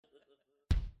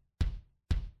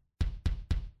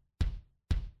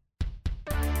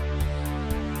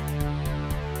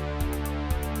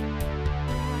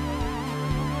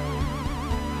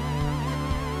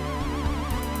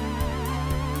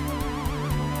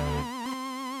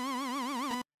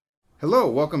Hello,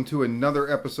 welcome to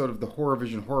another episode of the Horror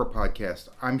Vision Horror Podcast.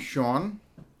 I'm Sean.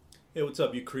 Hey, what's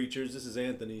up, you creatures? This is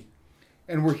Anthony.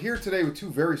 And we're here today with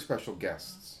two very special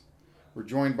guests. We're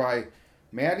joined by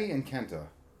Maddie and Kenta.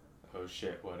 Oh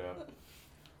shit, what up?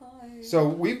 Hi. So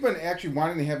we've been actually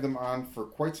wanting to have them on for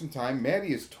quite some time.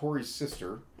 Maddie is Tori's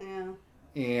sister. Yeah.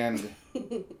 And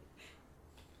And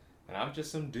I'm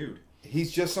just some dude.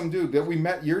 he's just some dude that we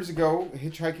met years ago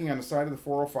hitchhiking on the side of the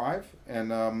 405.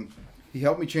 And he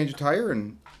helped me change a tire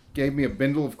and gave me a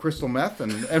bindle of crystal meth.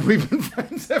 And we've been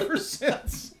friends ever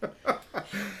since.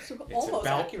 So It's almost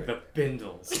about accurate. the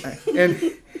bindles.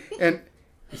 And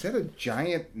is that a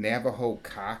giant Navajo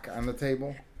cock on the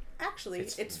table? Actually,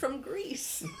 it's from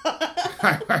Greece.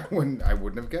 I wouldn't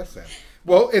have guessed that.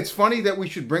 Well, it's funny that we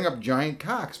should bring up giant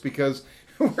cocks because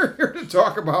we're here to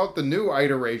talk about the new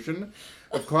iteration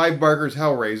of Clive Barker's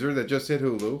Hellraiser that just hit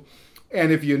Hulu.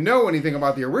 And if you know anything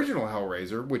about the original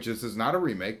Hellraiser, which this is not a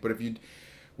remake, but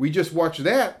we just watched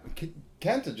that.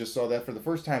 Kenta just saw that for the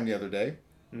first time the other day.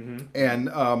 Mm-hmm. And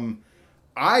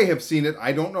I have seen it,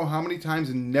 I don't know how many times,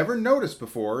 and never noticed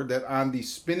before that on the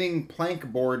spinning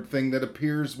plank board thing that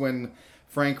appears when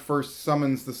Frank first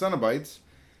summons the Cenobites,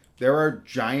 there are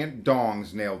giant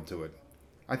dongs nailed to it.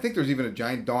 I think there's even a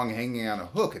giant dong hanging on a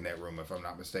hook in that room, if I'm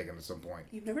not mistaken, at some point.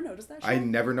 You've never noticed that? I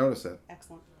Sean? never noticed it.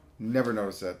 Excellent. Never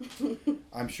noticed it.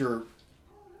 I'm sure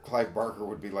Clive Barker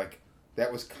would be like,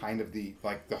 that was kind of the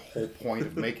whole point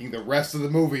of making the rest of the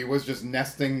movie was just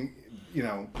nesting,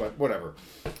 but whatever.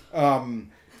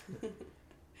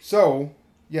 So,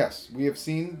 yes, we have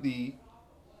seen the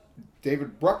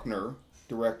David Bruckner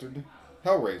directed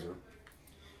Hellraiser.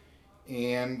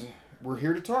 And we're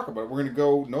here to talk about it. We're going to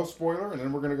go no spoiler, and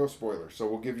then we're going to go spoiler. So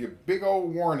we'll give you a big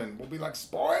old warning. We'll be like,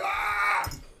 spoiler!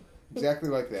 Exactly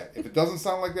like that. If it doesn't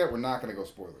sound like that, we're not going to go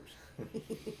spoilers.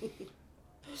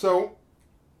 So,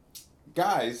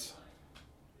 guys,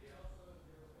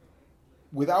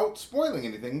 without spoiling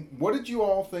anything, what did you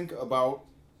all think about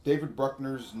David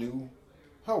Bruckner's new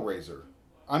Hellraiser?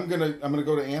 I'm gonna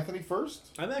go to Anthony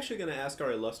first. I'm actually going to ask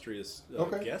our illustrious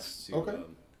Okay. guests to Okay.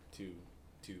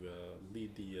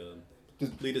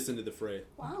 lead us into the fray.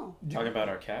 Wow. Talking about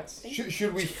our cats?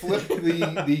 Should we flip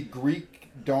the Greek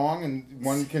dong and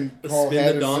one can call Spin head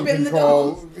the and dong. one Spin can the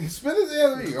call dong. spin it?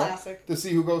 Yeah, there you Classic. go. To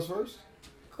see who goes first.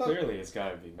 Clearly it's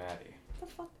gotta be Maddie. What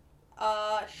the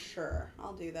fuck? Sure.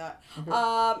 I'll do that.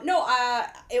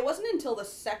 Okay. It wasn't until the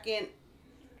second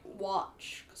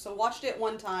watch. So watched it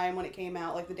one time when it came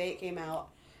out, like the day it came out.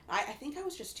 I think I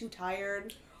was just too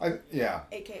tired, Yeah.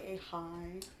 aka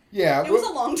high. Yeah. It was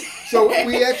a long day. So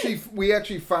we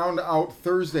actually found out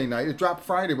Thursday night. It dropped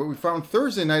Friday, but we found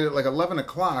Thursday night at like 11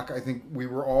 o'clock. I think we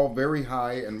were all very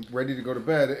high and ready to go to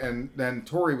bed. And then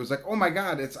Tori was like, "Oh my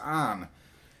God, it's on!"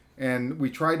 And we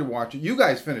tried to watch it. You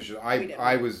guys finished it.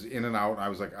 I was in and out. I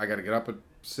was like, I got to get up at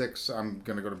 6. I'm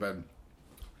gonna go to bed.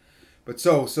 But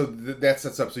that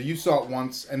sets up. So you saw it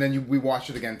once, and then we watched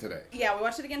it again today. Yeah, we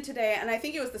watched it again today, and I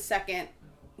think it was the second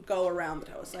go around that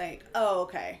I was like, oh,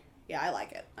 okay. Yeah, I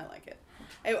like it.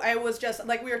 I was just,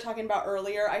 like we were talking about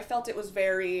earlier, I felt it was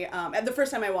very, and the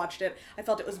first time I watched it, I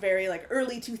felt it was very, like,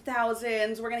 early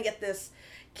 2000s. We're going to get this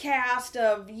cast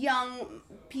of young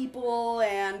people,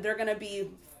 and they're going to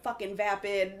be fucking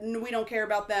vapid. We don't care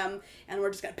about them, and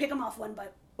we're just going to pick them off one by...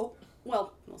 Oh,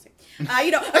 well, we'll see. I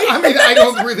mean, I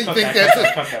don't really think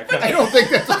I don't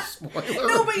think that's a spoiler.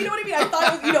 No, but you know what I mean? I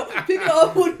thought it was, pick it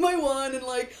up one by one and,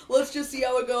 like, let's just see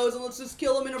how it goes and let's just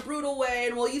kill them in a brutal way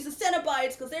and we'll use the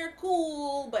Cenobites because they're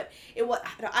cool. But it was,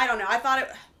 I don't know. I thought it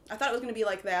was going to be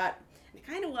like that. And it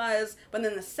kind of was. But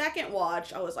then the second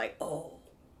watch, I was like, oh,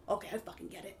 okay, I fucking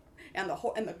get it. And the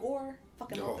gore,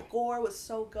 the gore was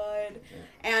so good. Yeah.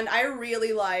 And I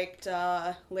really liked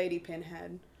Lady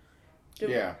Pinhead.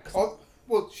 Yeah. Oh,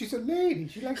 well, she's a lady.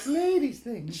 She likes ladies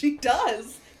things. She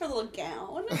does. Her little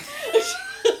gown.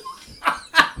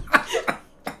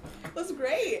 Was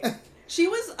great. She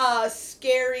was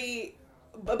scary,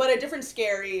 but a different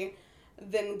scary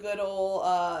than good old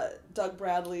Doug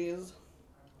Bradley's.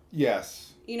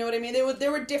 Yes. You know what I mean? They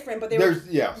were different, but they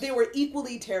were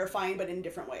equally terrifying, but in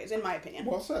different ways, in my opinion.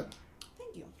 Well said.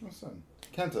 Thank you. Well said.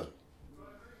 Kenta.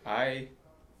 I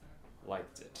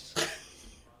liked it.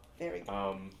 Very good.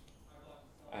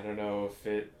 I don't know if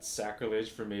it's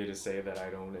sacrilege for me to say that I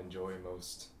don't enjoy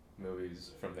most movies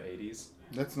from the 80s.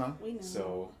 That's not. We know.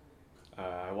 So,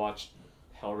 I watched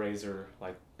Hellraiser,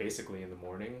 like, basically in the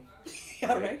morning.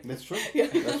 Yeah, right? That's true. Yeah.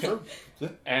 That's true.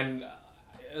 That's it. And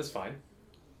it was fine.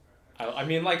 I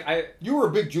mean, like, You were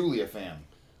a big Julia fan.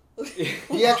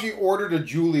 He actually ordered a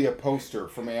Julia poster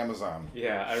from Amazon.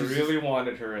 Yeah, I really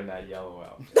wanted her in that yellow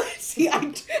outfit. See,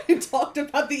 I talked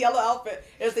about the yellow outfit.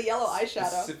 It was the yellow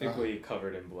eyeshadow. Specifically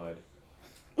covered in blood.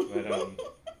 But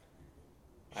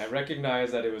I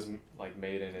recognized that it was like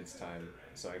made in its time,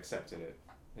 so I accepted it.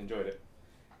 Enjoyed it.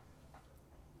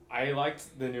 I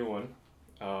liked the new one.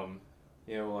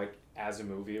 Like as a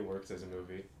movie, it works as a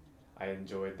movie. I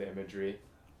enjoyed the imagery.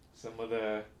 Some of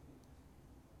the,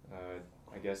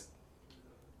 I guess,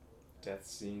 death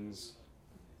scenes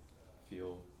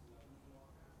feel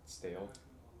stale.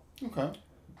 Okay.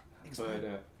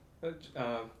 But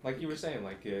like you were saying,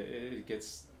 like it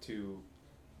gets to,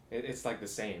 it's like the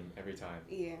same every time.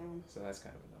 Yeah. So that's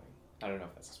kind of annoying. I don't know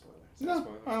if that's a spoiler. Is that No, a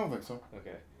spoiler? I don't think so.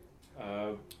 Okay.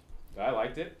 But I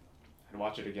liked it. I'd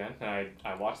watch it again. And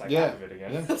I watched like Yeah. half of it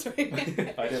again. Yeah. That's right.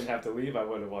 If I didn't have to leave, I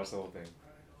would have watched the whole thing.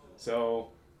 So,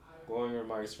 glowing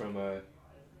remarks from a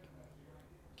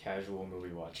casual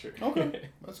movie watcher. Okay,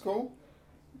 that's cool.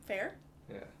 Fair.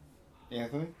 Yeah.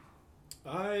 Anthony?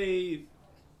 I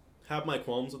have my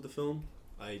qualms with the film.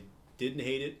 I didn't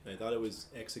hate it. I thought it was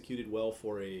executed well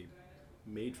for a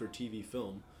made-for-TV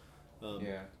film.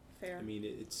 Yeah. Fair. I mean,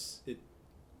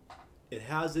 it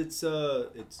has its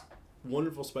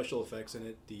wonderful special effects in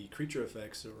it. The creature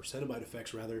effects, or Cenobite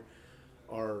effects rather,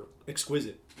 are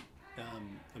exquisite.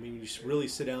 I mean, you just really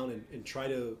sit down and try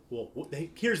to... Well,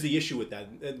 here's the issue with that.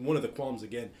 And one of the qualms,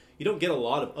 again, you don't get a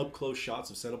lot of up-close shots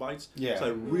of Cenobites. Yeah. So I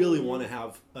really want to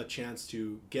have a chance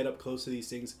to get up close to these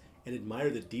things and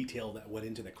admire the detail that went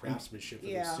into the craftsmanship of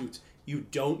Yeah. the suits. You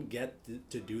don't get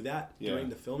to do that Yeah. during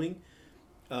the filming.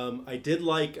 I did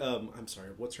like... I'm sorry,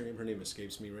 what's her name? Her name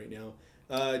escapes me right now.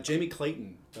 Jamie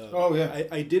Clayton. Oh, yeah.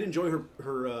 I did enjoy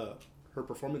her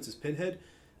performance as Pinhead.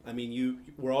 I mean,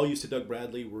 we're all used to Doug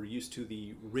Bradley. We're used to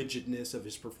the rigidness of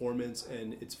his performance,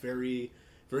 and it's very,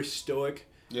 very stoic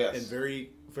Yes. and very,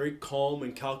 very calm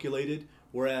and calculated.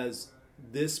 Whereas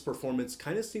this performance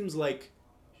kind of seems like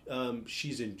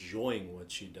she's enjoying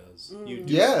what she does.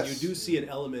 Yes. You do see an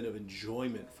element of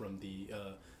enjoyment from the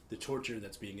torture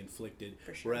that's being inflicted.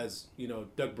 For sure. Whereas,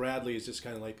 Doug Bradley is just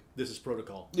kind of like, this is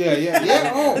protocol.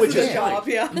 Yeah. Oh, Which This is is a job,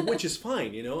 fine. yeah. Which is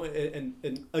fine,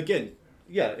 and again,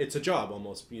 yeah, it's a job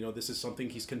almost. This is something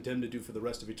he's condemned to do for the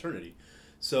rest of eternity.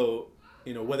 So,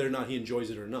 whether or not he enjoys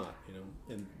it or not,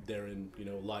 and therein,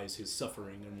 lies his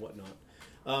suffering and whatnot.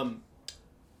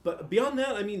 But beyond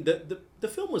that, I mean, the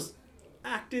film was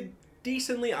acted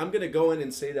decently. I'm gonna go in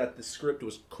and say that the script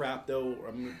was crap, though.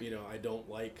 I don't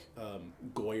like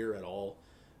Goyer at all.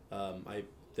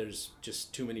 There's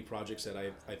just too many projects that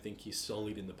I think he's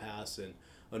sullied in the past, and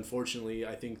unfortunately,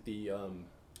 I think the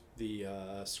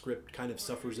script kind of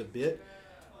suffers a bit.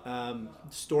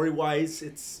 Story-wise,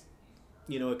 it's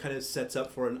it kind of sets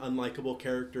up for an unlikable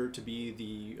character to be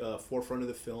the forefront of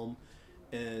the film,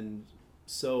 and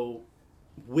so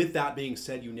with that being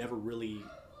said, you never really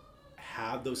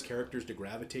have those characters to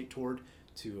gravitate toward,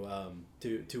 to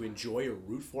enjoy or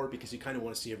root for, because you kind of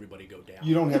want to see everybody go down.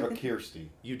 You don't have a Kirsty.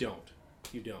 You don't.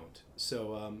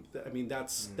 So I mean,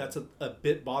 that's a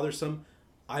bit bothersome.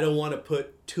 I don't want to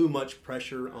put too much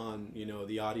pressure on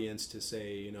the audience to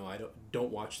say I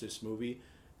don't watch this movie.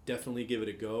 Definitely give it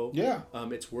a go. Yeah.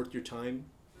 It's worth your time.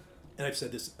 And I've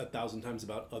said this 1,000 times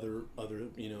about other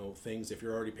things. If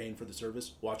you're already paying for the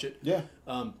service, watch it. Yeah.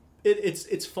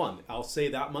 It's fun. I'll say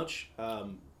that much.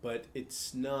 But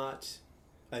it's not.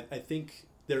 I think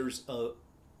there's a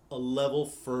level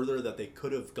further that they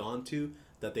could have gone to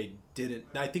that they didn't.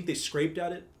 I think they scraped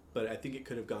at it, but I think it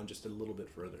could have gone just a little bit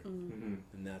further. Mm-hmm.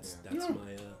 And that's my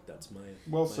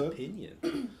Well my said.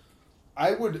 opinion.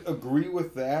 I would agree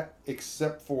with that,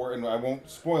 except for, and I won't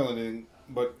spoil anything,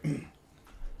 but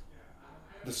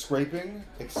the scraping,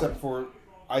 except for,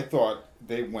 I thought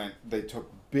they took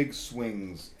big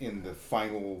swings in the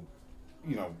final,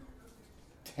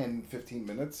 10, 15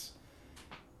 minutes.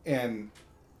 And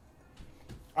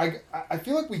I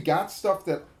feel like we got stuff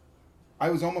that I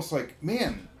was almost like,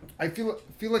 man, I feel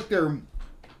like they're...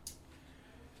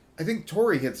 I think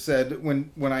Tori had said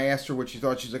when I asked her what she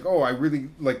thought, she's like, oh, I really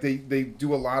like they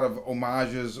do a lot of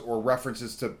homages or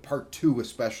references to part 2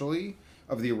 especially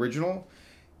of the original,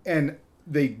 and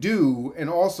they do.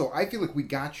 And also I feel like we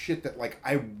got shit that like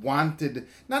I wanted,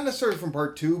 not necessarily from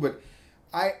part 2, but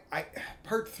I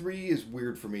part 3 is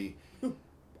weird for me.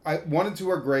 1 and 2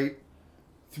 are great.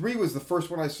 3 was the first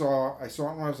one I saw. I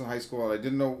saw it when I was in high school, and I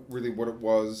didn't know really what it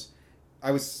was. I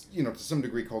was, to some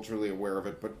degree culturally aware of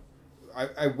it, but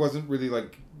I wasn't really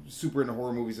like super into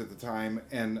horror movies at the time,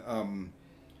 and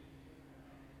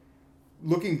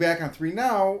looking back on 3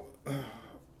 now,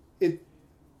 I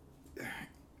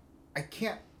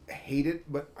can't hate it,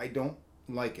 but I don't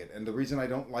like it. And the reason I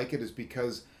don't like it is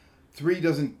because 3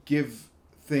 doesn't give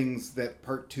things that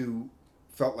part 2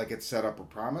 felt like it set up or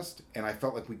promised, and I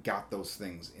felt like we got those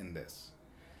things in this.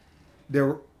 There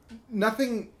were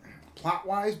nothing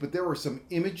plot-wise, but there were some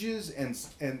images and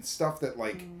stuff that,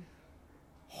 like,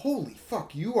 holy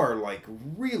fuck, you are, like,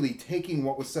 really taking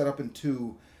what was set up in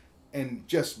 2 and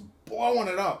just blowing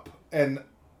it up. And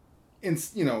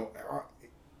you know,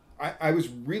 I was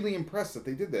really impressed that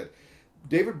they did that.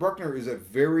 David Bruckner is a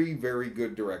very, very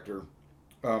good director.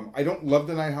 I don't love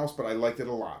The Night House, but I liked it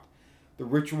a lot. The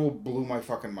Ritual blew my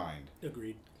fucking mind.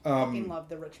 Agreed. Fucking love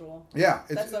The Ritual. Yeah.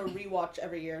 That's a rewatch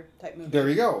every year type movie. There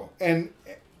you go. And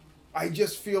I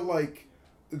just feel like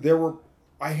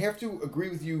I have to agree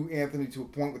with you, Anthony, to a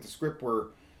point with the script where,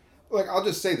 like, I'll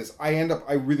just say this. I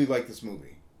really like this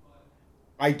movie.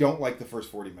 I don't like the first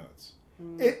 40 minutes.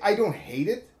 I don't hate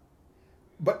it,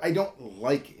 but I don't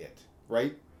like it,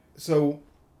 right? So...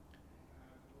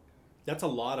 That's a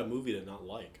lot of movie to not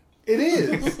like. It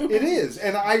is. It is.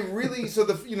 And I really... So,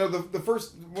 the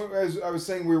first... As I was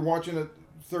saying, we were watching it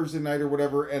Thursday night or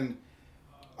whatever, and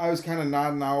I was kind of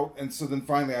nodding out, and so then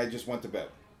finally I just went to bed.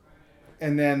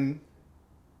 And then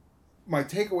my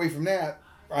takeaway from that,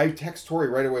 I text Tori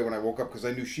right away when I woke up because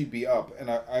I knew she'd be up, and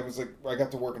I was like, I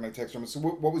got to work and I texted her, and I said,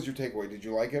 what was your takeaway? Did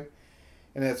you like it?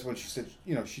 And that's when she said,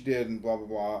 she did, and blah, blah,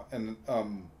 blah.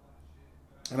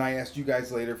 And I asked you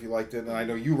guys later if you liked it, and I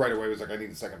know you right away was like, I need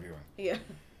a second viewing. Yeah.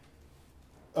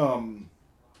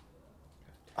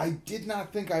 I did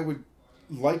not think I would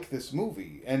like this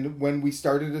movie. And when we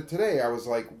started it today, I was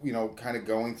like, kind of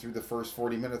going through the first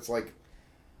 40 minutes, like,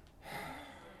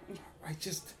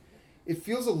 it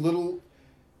feels a little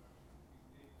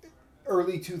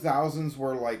early 2000s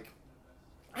where, like,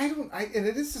 and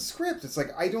it is the script. It's like,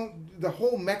 the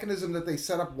whole mechanism that they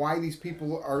set up why these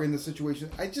people are in the situation,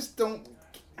 I just don't...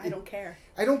 I don't care.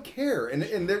 I don't care.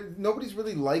 And nobody's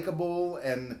really likable,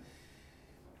 and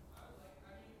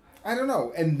I don't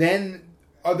know. And then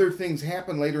other things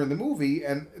happen later in the movie,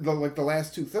 and the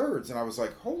last 2/3, and I was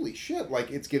like, holy shit,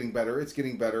 like, it's getting better,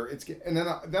 and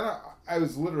then I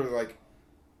was literally like,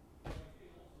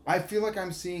 I feel like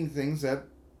I'm seeing things that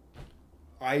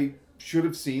I should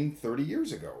have seen 30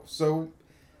 years ago. So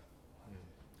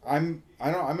I'm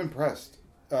impressed.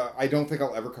 I don't think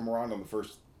I'll ever come around on the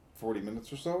first 40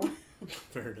 minutes or so.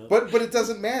 Fair enough. But it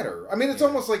doesn't matter. I mean, it's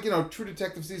almost like, True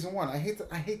Detective season 1. I hate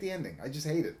the ending. I just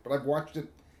hate it. But I've watched it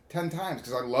 10 times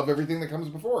because I love everything that comes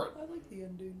before it. I like the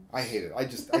ending. I hate it. I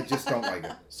just don't like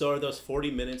it. So are those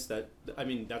 40 minutes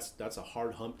that's a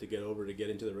hard hump to get over to get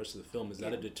into the rest of the film. Is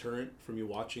that a deterrent from you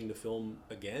watching the film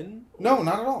again? Or? No,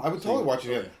 not at all. I would totally watch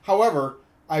it again. However,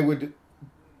 I would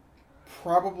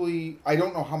probably... I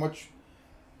don't know how much...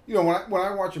 when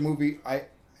I watch a movie,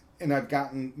 and I've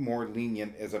gotten more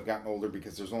lenient as I've gotten older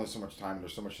because there's only so much time and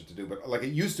there's so much shit to do. But like it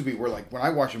used to be where, like, when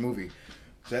I watch a movie,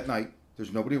 it's at night,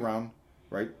 there's nobody around,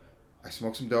 right? I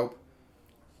smoke some dope.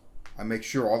 I make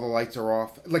sure all the lights are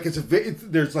off. Like,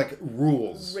 there's like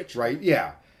rules, right?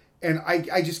 Yeah. And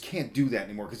I just can't do that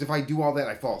anymore because if I do all that,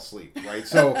 I fall asleep, right?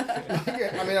 So,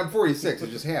 I mean, I'm 46.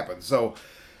 It just happened. So,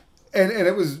 and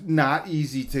it was not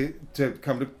easy to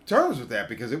come to terms with that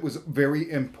because it was a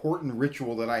very important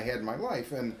ritual that I had in my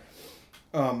life. And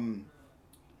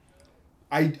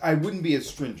I wouldn't be as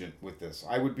stringent with this.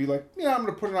 I would be like, yeah, I'm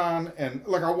going to put it on. And,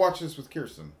 like, I'll watch this with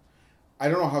Kirsten. I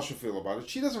don't know how she'll feel about it.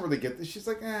 She doesn't really get this. She's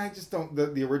like, I just don't...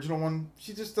 The original one,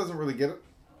 she just doesn't really get it.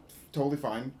 Totally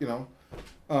fine,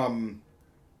 I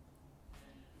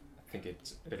think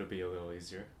it'll be a little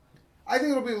easier. I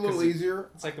think it'll be a little easier.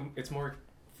 It's like it's more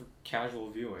for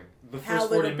casual viewing. The first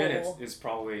 40 minutes is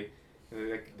probably...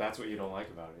 Like, that's what you don't like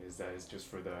about it, is that it's just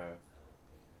for the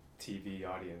TV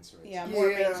audience. Or yeah,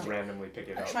 more randomly pick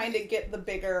it up. Trying to get the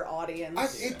bigger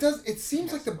audience. It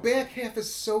seems like the back half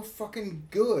is so fucking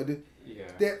good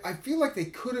that I feel like they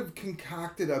could have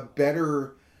concocted a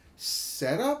better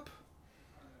setup.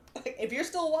 Like, if you're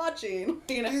still watching,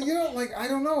 like, I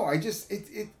don't know. I just,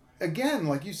 it again,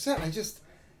 like you said,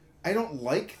 I don't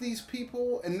like these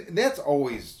people, and that's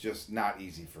always just not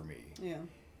easy for me. Yeah.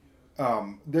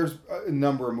 There's a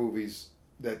number of movies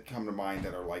that come to mind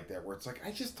that are like that, where it's like,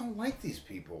 I just don't like these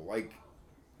people. Like,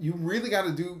 you really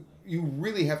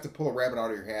have to pull a rabbit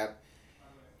out of your hat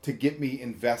to get me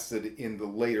invested in the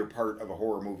later part of a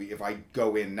horror movie if I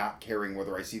go in not caring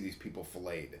whether I see these people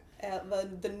filleted.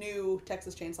 The new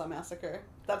Texas Chainsaw Massacre.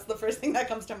 That's the first thing that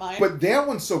comes to mind. But that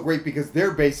one's so great because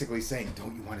they're basically saying,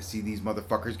 don't you want to see these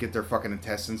motherfuckers get their fucking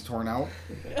intestines torn out?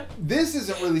 Yeah. This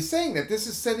isn't really saying that. This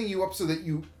is setting you up so that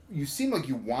you seem like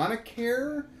you want to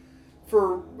care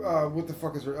for, what the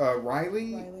fuck is Riley?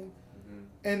 Riley.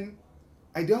 And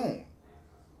I don't.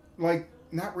 Like,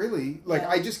 Not really. Like, Yeah.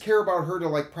 I just care about her to,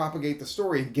 like, propagate the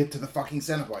story and get to the fucking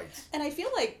Cenobites. And I feel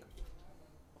like...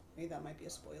 Maybe that might be a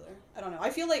spoiler. I don't know. I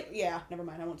feel like... Yeah, never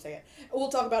mind. I won't say it. We'll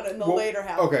talk about it in the later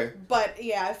half. Okay. But,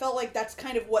 yeah, I felt like that's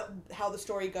kind of how the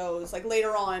story goes. Like,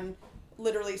 later on,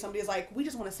 literally somebody's like, we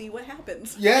just want to see what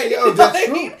happens. Yeah, You oh, know that's what I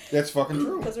true. mean? That's fucking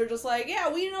true. Because they're just like,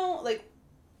 yeah, we know, like...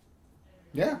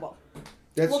 Yeah. Well,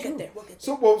 That's we'll true. get there. We'll get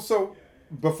there. So,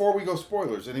 before we go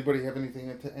spoilers, anybody have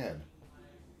anything to add?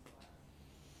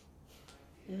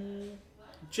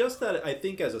 Just that I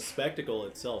think as a spectacle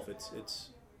itself, it's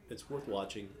worth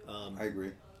watching. I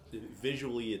agree.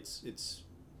 Visually, it's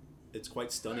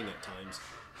quite stunning at times.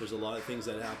 There's a lot of things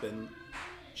that happen.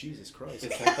 Jesus Christ! Is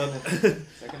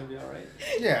that gonna be all right?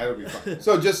 Yeah, it'll be fun.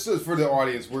 So, just for the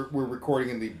audience, we're recording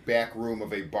in the back room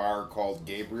of a bar called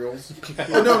Gabriel's.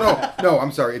 Oh, no,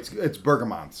 I'm sorry. It's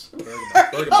Bergamont's.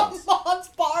 Bergamont's. Bergamont's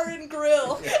Bar and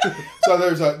Grill. So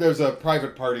there's a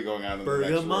private party going on in the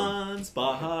next room. Bergamont's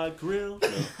Bar Grill.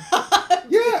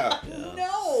 Yeah.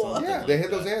 No. Something Yeah, like they had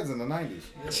that. those ads in the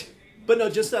 90s. But no,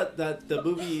 just that the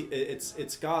movie,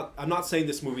 it's got. I'm not saying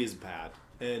this movie is bad,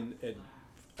 and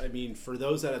I mean, for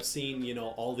those that have seen,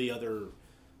 all the other,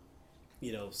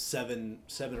 7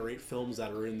 or 8 films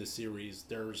that are in the series,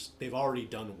 they've already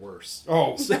done worse.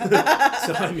 Oh. So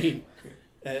I mean,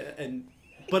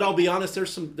 but I'll be honest,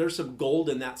 there's some gold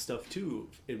in that stuff too,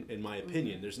 in my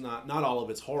opinion. There's not all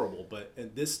of it's horrible, but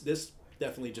this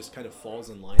definitely just kind of falls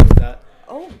in line with that.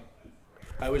 Oh.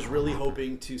 I was really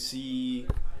hoping to see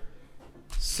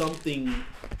something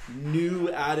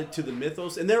new added to the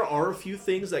mythos, and there are a few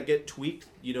things that get tweaked,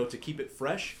 to keep it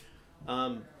fresh.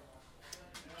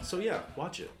 So yeah,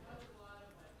 watch it.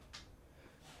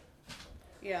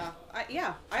 Yeah. I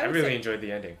would really say, enjoyed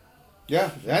the ending.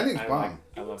 Yeah, the ending's bomb.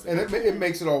 I love And it. it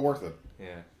makes it all worth it.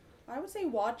 Yeah. I would say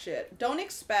watch it. Don't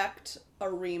expect a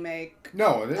remake.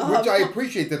 No, which I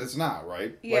appreciate that it's not,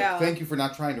 right? Yeah. Like, thank you for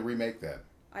not trying to remake that.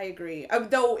 I agree.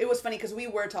 Though it was funny because we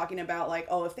were talking about like,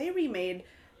 oh, if they remade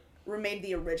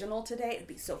the original today, it'd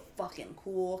be so fucking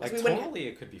cool. 'Cause Like, totally,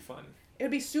 it could be fun. It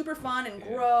would be super fun and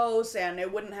gross, and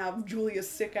it wouldn't have Julia's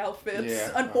sick outfits.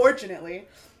 Yeah. Unfortunately,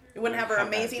 it wouldn't have her that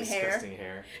amazing hair. disgusting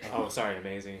hair. Oh, sorry,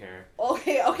 amazing hair.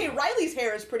 Okay. Riley's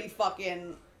hair is pretty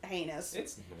fucking heinous.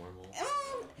 It's normal.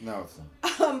 No, it's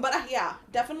not. But yeah,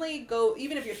 definitely go.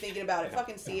 Even if you're thinking about it,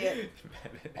 fucking see it.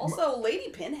 Also,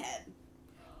 Lady Pinhead.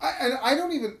 I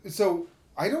don't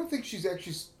think she's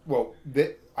actually. Well,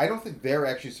 I don't think they're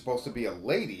actually supposed to be a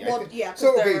lady. Well, yeah.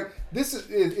 So okay, they're...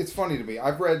 it's funny to me.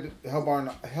 I've read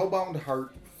Hellbound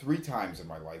Heart 3 times in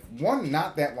my life. One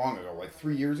not that long ago, like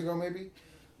 3 years ago maybe.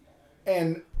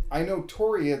 And I know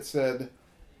Tori had said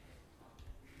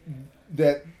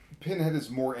that Pinhead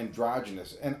is more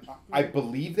androgynous, and I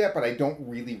believe that, but I don't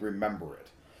really remember it.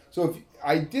 So if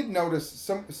I did notice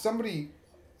somebody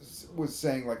was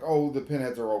saying like, oh, the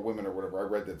Pinheads are all women or whatever. I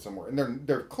read that somewhere, and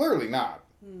they're clearly not.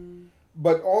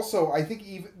 But also, I think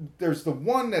even there's the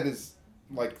one that is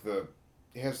like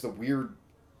has the weird,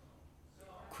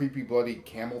 creepy, bloody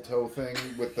camel toe thing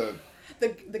with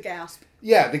the gasp.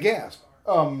 Yeah, the gasp.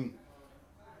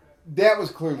 That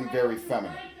was clearly very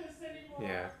feminine.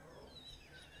 Yeah.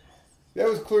 That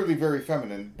was clearly very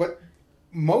feminine, but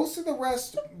most of the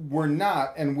rest were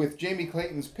not. And with Jamie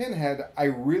Clayton's Pinhead, I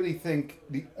really think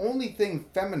the only thing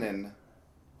feminine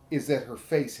is that her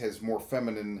face has more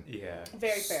feminine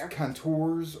Very fair.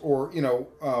 contours, or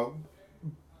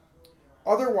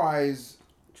otherwise.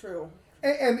 True.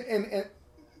 And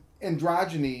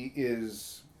androgyny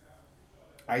is,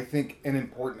 I think, an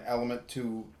important element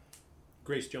to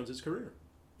Grace Jones's career.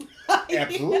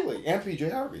 absolutely, and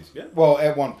PJ Harvey's. Yeah. Well,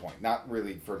 at one point, not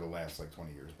really for the last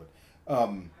 20 years, but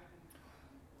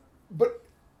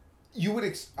you would.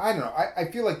 I don't know. I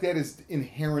feel like that is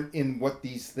inherent in what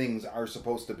these things are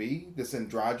supposed to be. This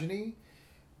androgyny,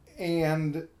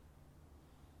 and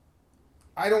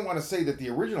I don't want to say that the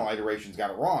original iterations got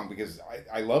it wrong because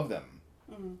I love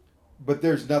them, but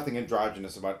there's nothing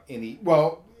androgynous about any.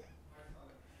 Well,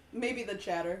 maybe the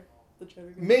chatter.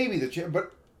 Maybe the chatter,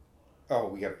 but. Oh,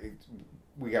 we got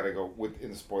to go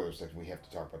in the spoiler section. We have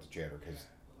to talk about the chatter because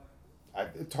I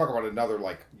talk about another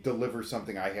deliver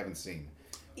something I haven't seen.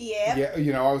 Yeah.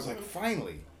 Yeah, I was like,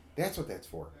 finally, that's what that's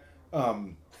for. But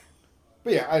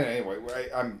yeah, anyway,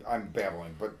 I'm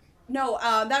babbling, but no,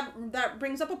 that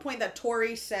brings up a point that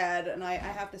Tori said, and I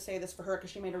have to say this for her because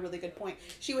she made a really good point.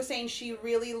 She was saying she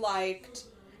really liked.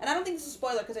 And I don't think this is a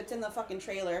spoiler because it's in the fucking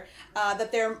trailer,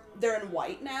 that they're in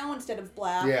white now instead of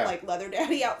black, like leather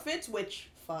daddy outfits,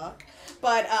 which, fuck.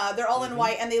 But they're all in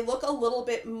white, and they look a little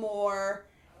bit more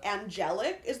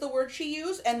angelic, is the word she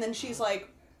used. And then she's like,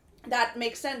 that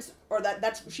makes sense, or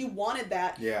that's she wanted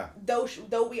that. Yeah.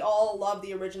 Though we all love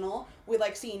the original, we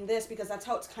like seeing this because that's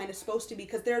how it's kind of supposed to be.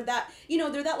 Because they're that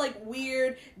they're that like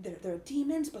weird. They're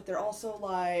demons, but they're also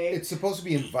like It's supposed to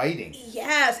be inviting.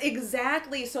 Yes,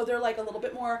 exactly. So they're like a little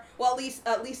bit more. Well,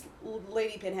 at least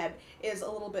Lady Pinhead is a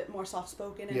little bit more soft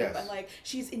spoken and like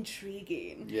she's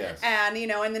intriguing. Yes. And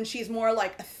and then she's more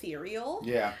like ethereal.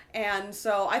 Yeah. And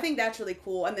so I think that's really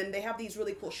cool. And then they have these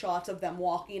really cool shots of them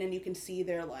walking, and you can see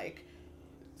their like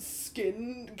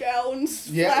skin gowns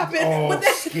flapping. Oh,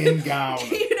 skin gown.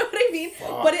 You know what I mean?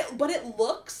 Fuck. But it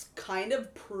looks kind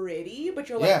of pretty. But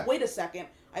you're like, wait a second.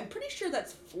 I'm pretty sure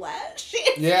that's flesh.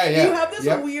 Yeah. You have this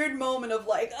weird moment of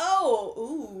like,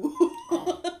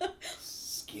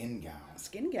 skin gown.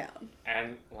 Skin gown.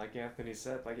 And like Anthony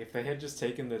said, like if they had just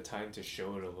taken the time to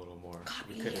show it a little more,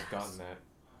 we could have gotten that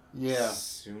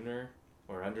sooner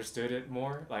or understood it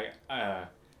more. Like I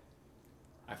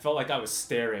felt like I was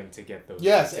staring to get those.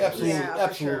 Yes, details. absolutely, Yeah,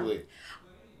 absolutely. sure.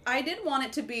 I did want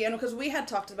it to be, and because we had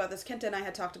talked about this, Kenta and I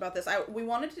had talked about this. We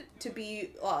wanted it to be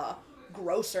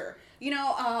grosser.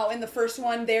 In the first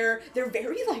one, they're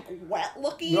very like wet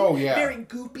looking. Oh yeah. Very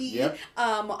goopy. Yep.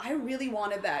 I really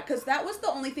wanted that because that was the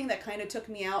only thing that kind of took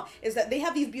me out. Is that they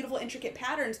have these beautiful intricate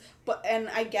patterns, and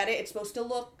I get it. It's supposed to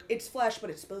look, it's flesh, but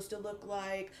it's supposed to look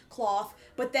like cloth.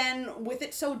 But then with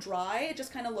it so dry, it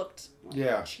just kind of looked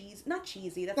not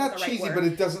cheesy. That's not the right cheesy, word. but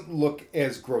it doesn't look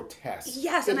as grotesque.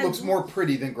 Yes, it looks more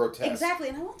pretty than grotesque. Exactly,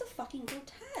 and I want the fucking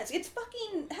grotesque. It's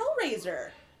fucking Hellraiser.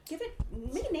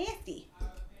 Make it nasty.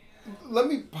 Let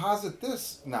me posit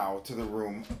this now to the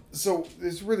room. So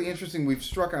it's really interesting. We've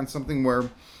struck on something where,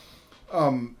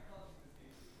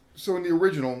 so in the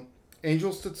original,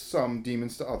 angels to some,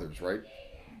 demons to others, right?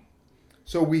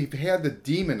 So we've had the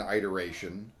demon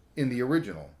iteration in the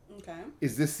original. Okay.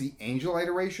 Is this the angel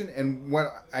iteration? And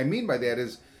what I mean by that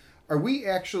is, are we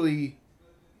actually,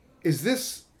 is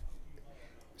this,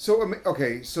 so,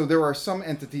 okay, so there are some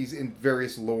entities in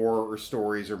various lore or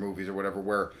stories or movies or whatever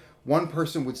where one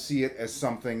person would see it as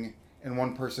something and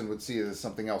one person would see it as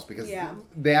something else because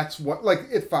that's what, like,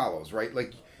 it follows, right?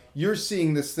 Like, you're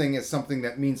seeing this thing as something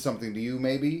that means something to you,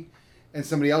 maybe, and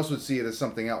somebody else would see it as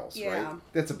something else, right?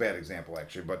 That's a bad example,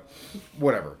 actually, but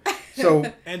whatever. So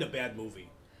and a bad movie.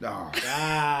 No, not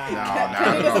Kenny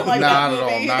at all. doesn't like Not that at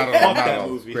all. movie. Not at all. Fuck Not that at all.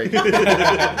 movie.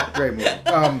 Great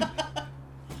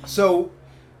movie. So,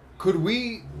 could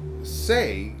we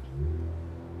say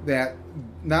that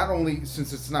not only,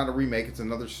 since it's not a remake, it's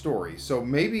another story, so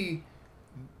maybe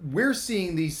we're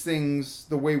seeing these things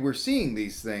the way we're seeing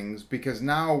these things because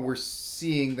now we're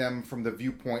seeing them from the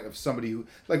viewpoint of somebody who,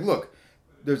 like, look,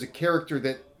 there's a character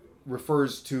that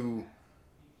refers to,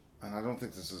 and I don't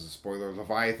think this is a spoiler,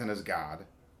 Leviathan as God.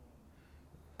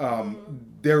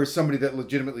 There is somebody that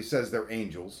legitimately says they're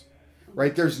angels,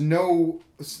 right? There's no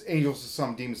angels to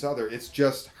some, demons to other. It's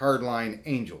just hardline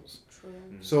angels. True.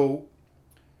 So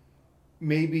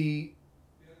maybe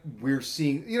we're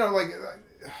seeing, like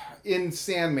in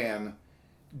Sandman,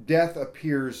 Death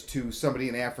appears to somebody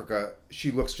in Africa,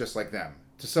 she looks just like them.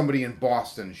 To somebody in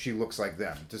Boston, she looks like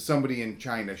them. To somebody in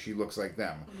China, she looks like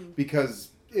them. Because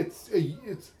it's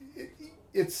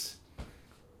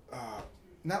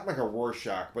not like a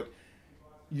Rorschach, but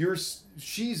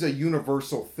she's a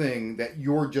universal thing that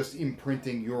you're just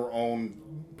imprinting your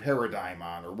own paradigm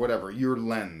on or whatever, your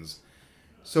lens.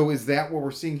 So is that what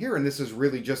we're seeing here? And this is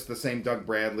really just the same Doug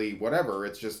Bradley, whatever.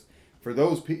 It's just for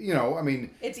those people, I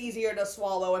mean... It's easier to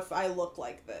swallow if I look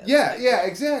like this. Yeah,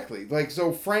 exactly. Like,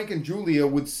 so Frank and Julia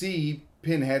would see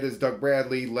Pinhead as Doug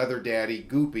Bradley, Leather Daddy,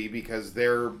 Goopy, because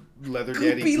they're Leather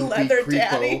Daddy, Goopy, Leather Creepo,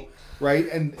 Daddy. Right?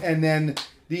 And then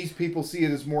these people see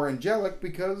it as more angelic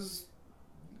because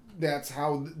that's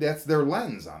their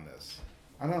lens on this.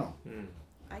 I don't know.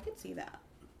 I could see that.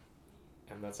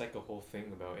 And that's like a whole thing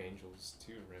about angels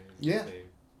too, right? Yeah.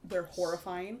 They're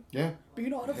horrifying. Yeah. Be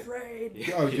not afraid.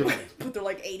 Yeah. Put their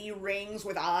like 80 rings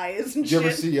with eyes and Did you shit.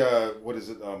 ever see what is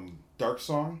it? Dark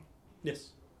Song? Yes.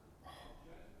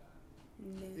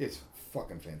 It's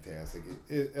fucking fantastic.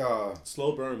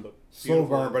 Slow burn, but slow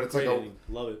burn, but it's like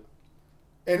love it.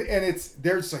 And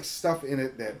there's like stuff in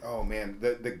it that, oh man,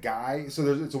 the guy. So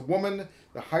it's a woman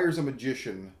that hires a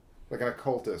magician, like an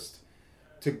occultist,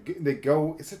 they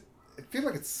go. I feel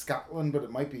like it's Scotland, but it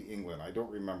might be England. I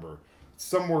don't remember.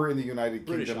 Somewhere in the United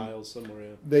British Kingdom. Isles, somewhere,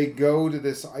 yeah. They go to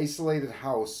this isolated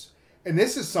house. And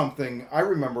this is something I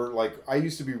remember, like, I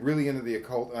used to be really into the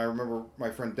occult, and I remember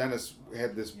my friend Dennis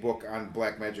had this book on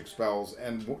black magic spells,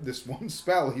 and this one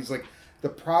spell, he's like, the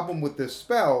problem with this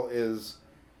spell is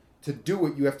to do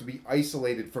it, you have to be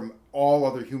isolated from all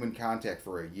other human contact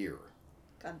for a year.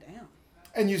 God damn.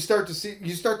 And you start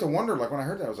to wonder, like when I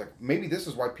heard that, I was like, maybe this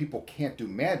is why people can't do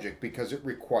magic, because it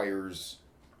requires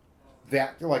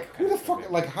that. Like, who the fuck,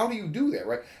 like, how do you do that,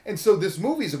 right? And so this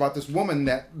movie's about this woman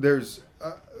that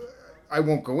I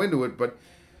won't go into it, but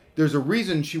there's a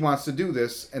reason she wants to do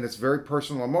this, and it's very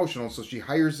personal, emotional. So she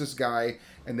hires this guy,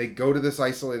 and they go to this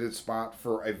isolated spot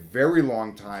for a very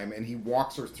long time, and he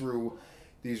walks her through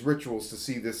these rituals to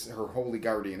see her holy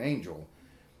guardian angel.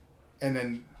 And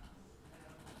then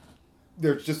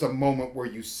there's just a moment where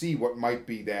you see what might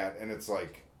be that, and it's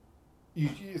like,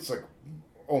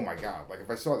 oh my god! Like if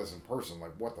I saw this in person,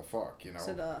 like what the fuck, you know? Is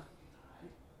it a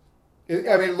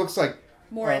it looks like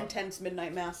more intense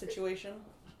midnight mass situation?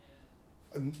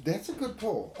 That's a good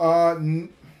pull.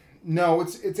 No,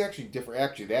 it's actually different.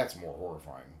 Actually, that's more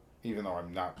horrifying. Even though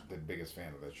I'm not the biggest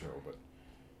fan of that show, but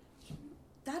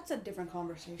that's a different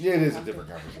conversation. Yeah, it is a different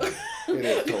conversation. It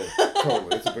is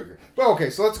totally. It's a bigger. Well, okay,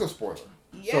 so let's go spoiler.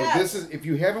 Yes. So this is, if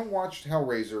you haven't watched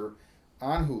Hellraiser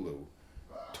on Hulu,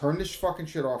 turn this fucking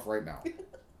shit off right now.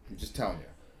 I'm just telling you.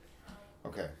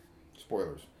 Okay,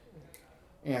 spoilers.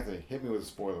 Anthony, hit me with a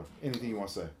spoiler. Anything you want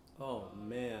to say? Oh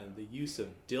man, the use of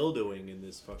dildoing in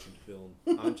this fucking film.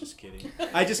 I'm just kidding.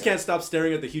 I just can't stop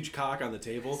staring at the huge cock on the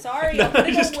table. Sorry, no, I'm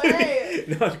putting just away.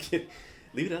 Kidding. No, I'm kidding.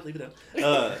 Leave it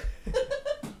out.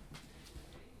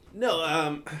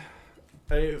 No,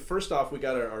 first off, we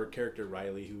got our character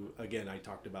Riley, who again I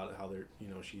talked about how they're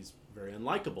she's very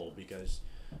unlikable because,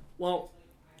 well,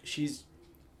 she's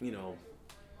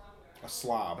a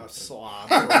slob.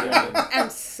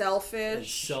 And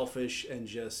selfish. And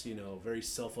just very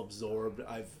self-absorbed.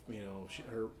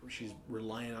 She's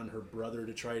relying on her brother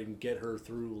to try and get her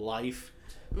through life,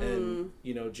 and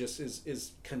just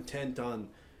is content on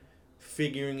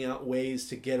figuring out ways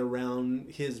to get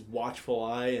around his watchful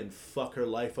eye and fuck her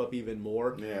life up even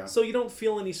more. Yeah. So you don't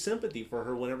feel any sympathy for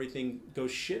her when everything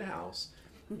goes shithouse,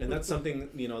 and that's something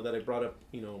that I brought up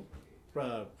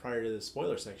prior to the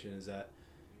spoiler section is that.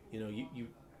 You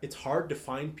it's hard to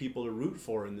find people to root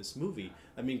for in this movie.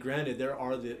 I mean, granted, there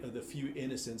are the few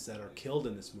innocents that are killed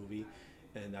in this movie,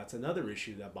 and that's another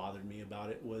issue that bothered me about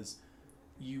it was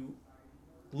you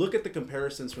look at the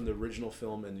comparisons from the original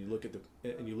film and you look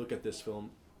at this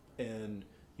film and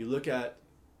you look at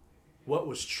what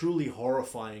was truly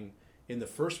horrifying in the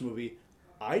first movie.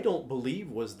 I don't believe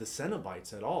was the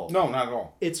Cenobites at all. No, not at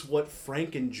all. It's what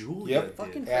Frank and Julia did.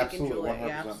 Fucking Frank and Julia, 100%.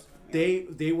 yeah.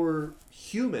 They were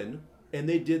human, and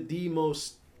they did the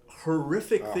most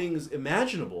horrific things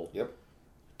imaginable. Yep.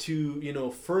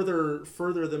 To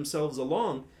further themselves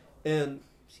along, and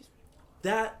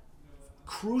that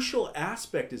crucial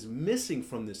aspect is missing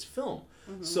from this film.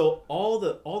 Mm-hmm. So all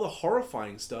the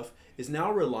horrifying stuff is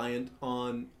now reliant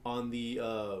on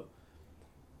the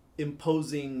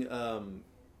imposing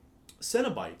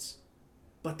Cenobites.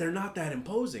 But they're not that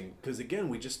imposing because, again,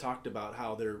 we just talked about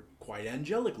how they're quite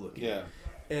angelic looking. Yeah.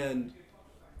 And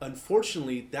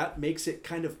unfortunately, that makes it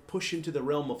kind of push into the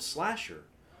realm of slasher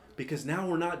because now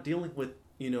we're not dealing with,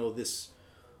 this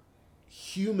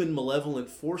human malevolent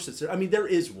force that's there. I mean, there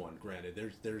is one,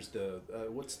 granted. There's the,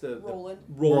 what's the...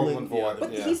 Roland. Yeah,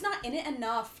 but he's not in it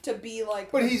enough to be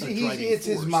like... But it's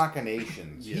his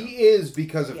machinations. Yeah. He is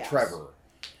because of Trevor.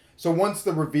 So once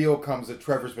the reveal comes that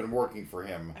Trevor's been working for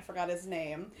him, I forgot his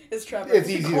name. Is Trevor? It's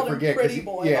easy to forget. Pretty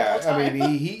boy. Yeah, all the time. I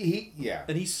mean he yeah.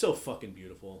 And he's so fucking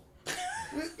beautiful.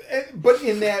 But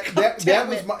in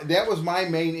that was my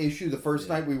main issue the first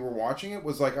night we were watching it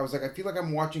was like I feel like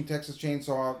I'm watching Texas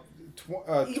Chainsaw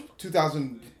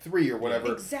 2003 or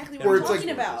whatever. Exactly what I'm talking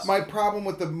about. My problem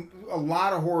with a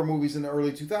lot of horror movies in the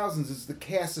early 2000s is the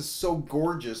cast is so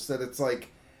gorgeous that it's like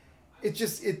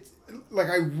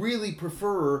I really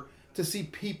prefer to see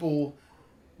people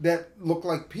that look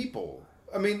like people.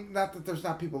 I mean, not that there's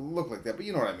not people that look like that, but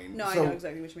you know what I mean. No, I know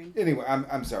exactly what you mean. Anyway,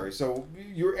 I'm sorry. So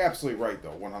you're absolutely right,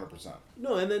 though, 100%.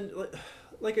 No, and then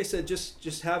like I said,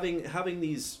 just having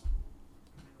these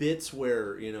bits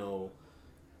where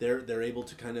they're able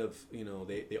to kind of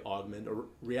they augment a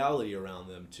reality around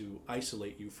them to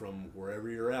isolate you from wherever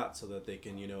you're at, so that they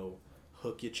can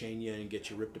hook you, chain you, and get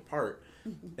you ripped apart,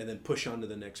 and then push on to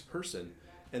the next person.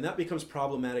 And that becomes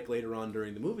problematic later on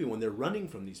during the movie when they're running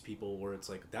from these people, where it's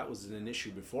like that was an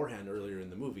issue beforehand earlier in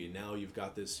the movie. Now you've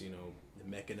got this,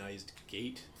 mechanized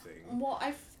gate thing. Well,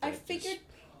 I figured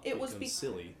it was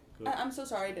silly. I'm so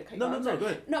sorry to cut you No, off. no, go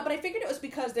ahead. No, but I figured it was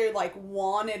because they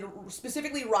wanted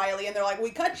specifically Riley, and they're like,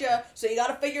 we cut you, so you got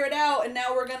to figure it out, and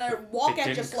now we're gonna walk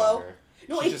at you slow.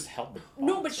 No, she just held the box.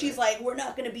 No, but she's like, we're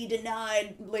not going to be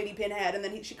denied, Lady Pinhead, and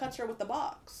then she cuts her with the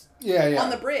box. Yeah. On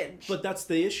the bridge. But that's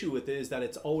the issue with it, is that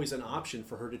it's always an option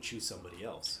for her to choose somebody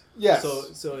else. Yes.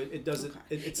 So it doesn't.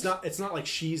 Okay. It's not like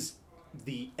she's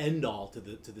the end all to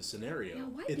the scenario. Yeah,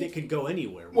 why It did could go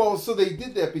anywhere. with Well, it, so they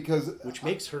did that because which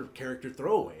makes her character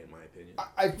throwaway, in my opinion.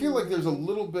 I feel like there's a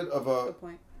little bit of Good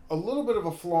point. a little bit of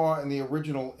a flaw in the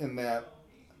original in that.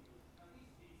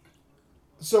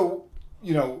 So,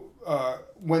 you know,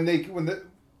 when the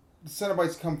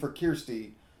Cenobites come for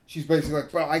Kirsty, she's basically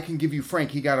like, "Well, I can give you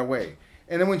Frank. He got away."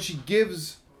 And then when she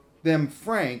gives them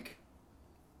Frank,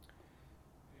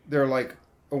 they're like,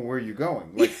 "Oh, where are you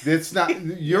going? Like, it's not.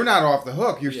 You're not off the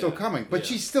hook. You're still coming." But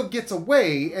she still gets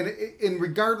away, and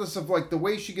regardless of like the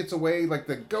way she gets away, like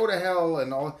the go to hell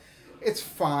and all, it's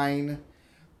fine.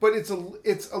 But it's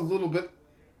a little bit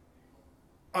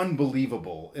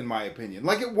unbelievable in my opinion.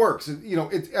 Like it works, you know.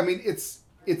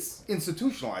 It's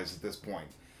institutionalized at this point.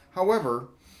 However,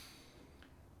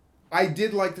 I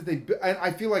did like that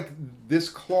I feel like this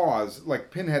clause,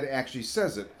 like Pinhead actually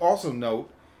says it. Also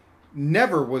note,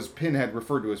 never was Pinhead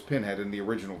referred to as Pinhead in the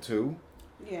original 2.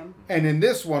 Yeah. And in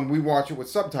this one, we watch it with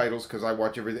subtitles because I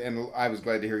watch everything. And I was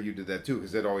glad to hear you did that too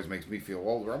because it always makes me feel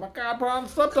older. I'm like, God, put on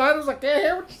subtitles. I can't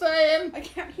hear what you're saying. I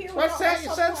can't hear What's that you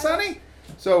said, subtitles. Sonny?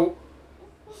 So,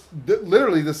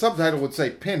 literally, the subtitle would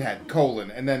say Pinhead, :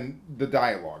 and then the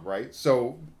dialogue, right?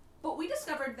 So, But we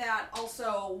discovered that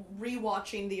also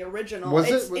rewatching the original. was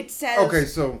It says okay,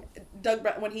 so... Doug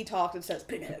when he talked, it says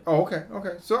Pinhead. Oh,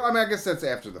 okay. So, I mean, I guess that's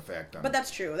after the fact. Then. But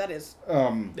that's true. That is.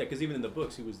 Yeah, because even in the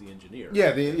books, he was the engineer.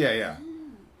 Yeah.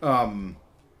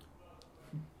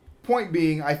 Point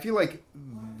being, I feel like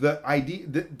the idea,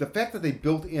 the fact that they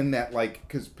built in that, like,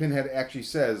 because Pinhead actually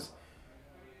says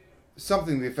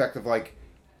something to the effect of, like,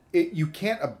 you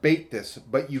can't abate this,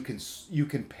 but you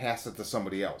can pass it to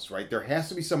somebody else, right? There has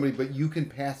to be somebody, but you can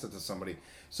pass it to somebody.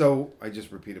 So, I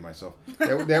just repeated myself.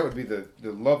 That would be the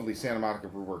lovely Santa Monica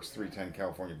Brew Works 310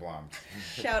 California Blonde.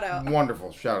 Shout out.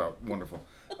 Wonderful. Shout out. Wonderful.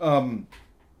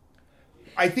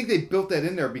 I think they built that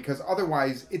in there because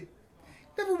otherwise it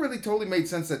never really totally made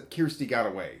sense that Kirsty got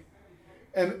away.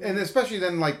 And especially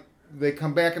then, like, they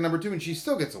come back in number 2 and she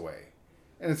still gets away.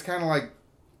 And it's kind of like,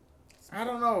 I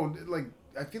don't know, like,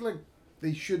 I feel like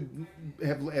they should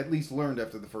have at least learned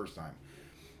after the first time.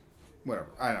 Whatever,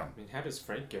 I don't know. I mean, how does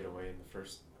Frank get away in the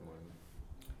first one?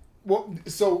 Well,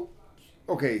 so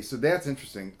that's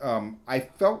interesting. I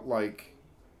felt like,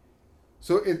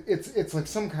 so it's like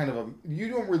some kind of a, you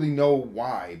don't really know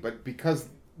why, but because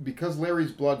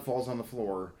Larry's blood falls on the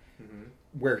floor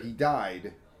where he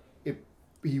died,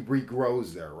 he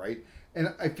regrows there, right?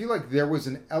 And I feel like there was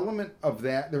an element of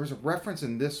that. There was a reference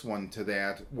in this one to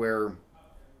that where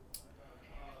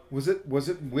was it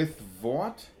with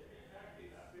Vought?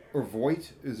 Or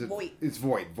Voight? Is it? Voight. It's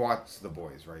Voight. Vaught's the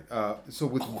boys, right? So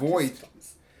with Voight,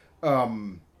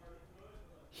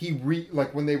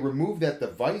 like when they remove that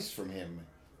device from him,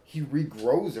 he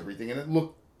regrows everything, and it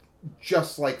looked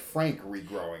just like Frank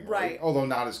regrowing, right? Although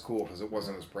not as cool because it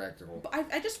wasn't as practical. But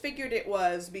I just figured it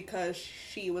was because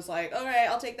she was like, okay,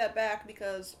 I'll take that back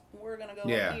because we're gonna go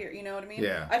up here. You know what I mean?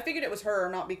 Yeah. I figured it was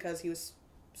her, not because he was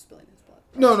spilling his blood.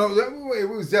 No, it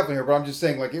was definitely her. But I'm just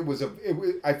saying, like,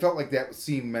 I felt like that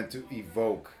scene meant to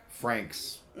evoke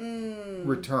Frank's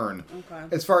return.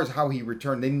 Okay. As far as how he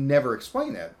returned, they never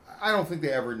explain that. I don't think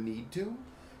they ever need to.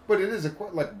 But it is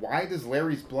like, why does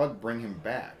Larry's blood bring him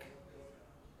back?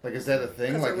 Like, is that a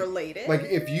thing? Because like, they're related? Like,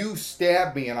 if you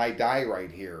stab me and I die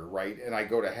right here, right, and I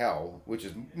go to hell, which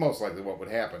is most likely what would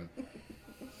happen,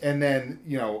 and then,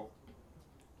 you know,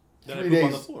 Then 3 I poop days...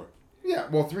 on the floor. Yeah,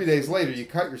 well, 3 days later, you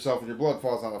cut yourself and your blood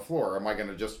falls on the floor. Am I going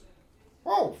to just,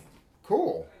 oh,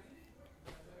 cool.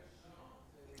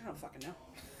 I don't fucking know.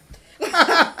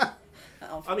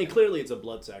 I mean, clearly it's a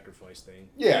blood sacrifice thing.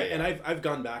 Yeah, And I've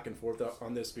gone back and forth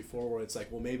on this before where it's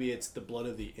like, well, maybe it's the blood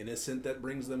of the innocent that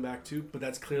brings them back too, but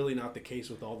that's clearly not the case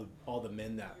with all the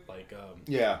men that, like,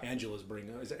 Angela's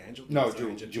bringing. Is it Angela? No,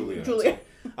 Julia. Julia.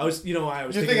 I was You're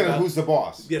thinking of Who's the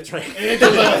Boss. Yeah, that's right.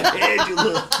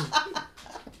 Angela.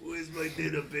 Where's my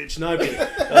dinner, bitch? No, I'm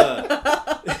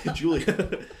kidding.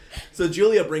 Julia. So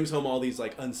Julia brings home all these,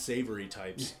 like, unsavory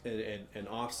types and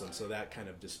awesome. So that kind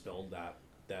of dispelled that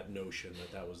notion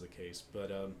that was the case.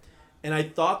 But and I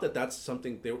thought that's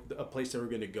something a place they were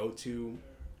going to go to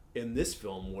in this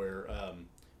film where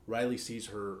Riley sees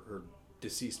her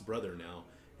deceased brother now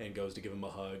and goes to give him a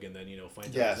hug, and then, you know,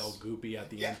 finds out he's all goopy at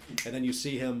the end, and then you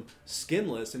see him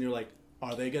skinless, and you're like,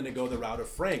 are they going to go the route of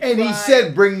Frank? And he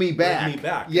said, "Bring me back." Bring me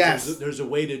back. Yes. There's a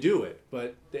way to do it,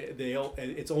 but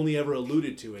it's only ever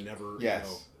alluded to and never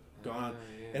gone.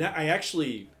 And I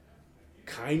actually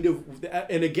kind of,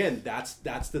 and again, that's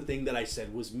the thing that I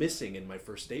said was missing in my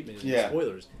first statement in the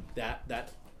spoilers.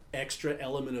 That extra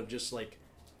element of just, like,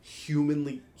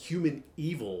 human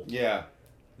evil. Yeah.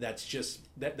 that's just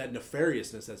that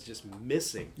nefariousness that's just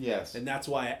missing. Yes. And that's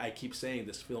why I keep saying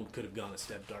this film could have gone a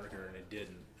step darker, and it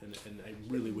didn't. And I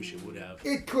really wish it would have.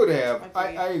 It could have.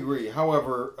 I agree.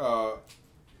 However,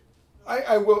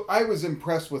 I was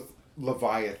impressed with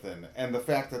Leviathan and the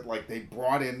fact that like they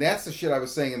brought in, that's the shit I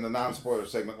was saying in the non-spoiler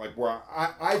segment, like where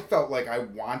I felt like I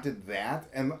wanted that,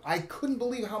 and I couldn't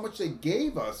believe how much they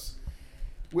gave us.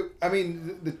 I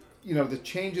mean, the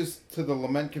changes to the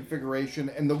lament configuration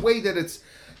and the way that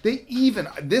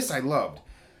this I loved.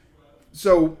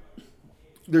 So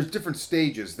there's different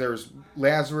stages. There's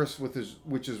Lazarus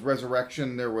which is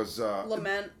resurrection. There was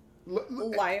lament,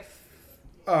 life.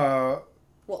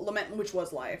 Lament, which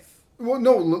was life. Well,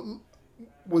 no,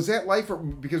 was that life? Or,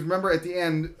 because remember at the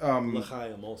end...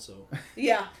 L'chaim also.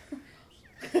 Yeah.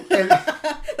 And,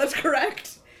 that's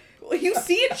correct. Well, you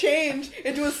see it change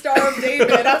into a Star of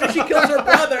David after she kills her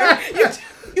brother. You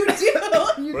do.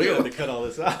 We're going to cut all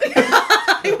this out.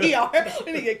 We are. We're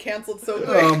going to get canceled so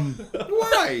quick.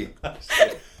 Why?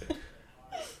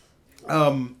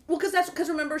 Well, because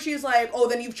remember she's like, oh,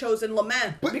 then you've chosen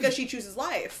lament because she chooses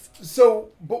life. So,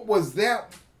 but was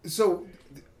that... So...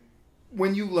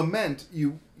 When you lament,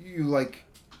 you like,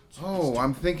 oh,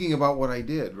 I'm thinking about what I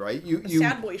did, right? You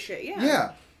sad boy shit, yeah.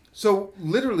 Yeah. So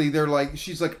literally,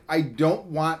 she's like, I don't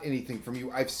want anything from you.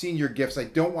 I've seen your gifts. I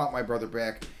don't want my brother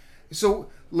back. So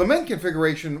lament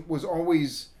configuration was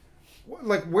always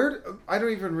like I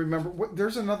don't even remember.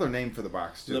 There's another name for the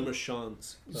box too. Le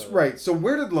Merchants. Right. So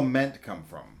where did lament come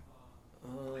from?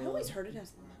 I always heard it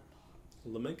as lament.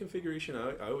 Lament configuration.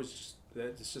 I was just.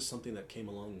 It's just something that came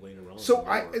along later on. So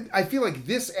I feel like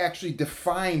this actually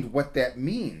defined what that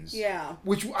means. Yeah.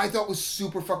 Which I thought was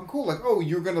super fucking cool. Like, oh,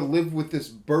 you're going to live with this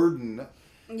burden.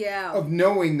 Yeah. Of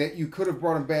knowing that you could have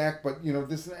brought him back, but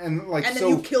this and like and then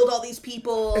you killed all these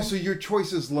people. And so your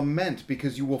choice is lament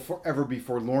because you will forever be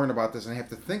forlorn about this and have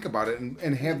to think about it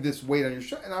and have this weight on your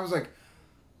shoulder. And I was like,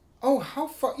 oh, how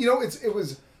far? It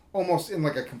was almost in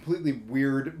like a completely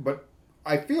weird but.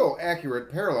 I feel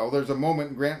accurate parallel. There's a moment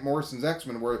in Grant Morrison's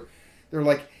X-Men where they're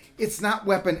like, it's not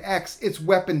Weapon X, it's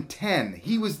Weapon 10.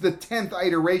 He was the 10th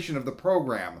iteration of the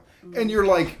program. And you're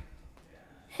like,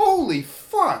 holy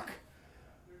fuck.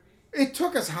 It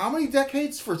took us how many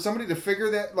decades for somebody to figure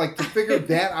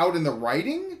that out in the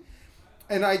writing?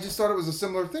 And I just thought it was a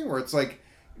similar thing where it's like,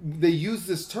 they used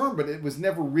this term, but it was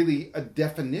never really a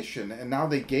definition. And now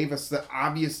they gave us the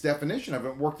obvious definition of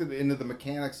it, worked it into the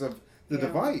mechanics of the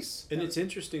device. And it's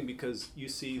interesting because you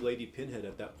see Lady Pinhead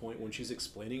at that point when she's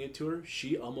explaining it to her,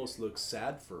 she almost looks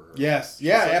sad for her. Yes, She's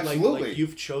absolutely. Like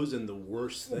you've chosen the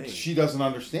worst thing. She doesn't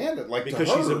understand it. Like because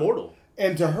to her, she's immortal.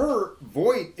 And to her,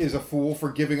 Voight is a fool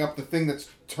for giving up the thing that's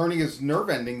turning his nerve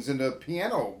endings into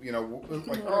piano.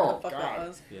 Like oh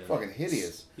god, fucking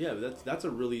hideous. Yeah, but that's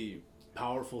a really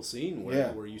powerful scene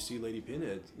where you see Lady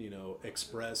Pinhead,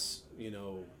 express,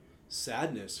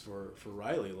 sadness for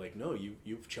Riley. Like, no,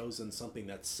 you've chosen something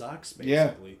that sucks,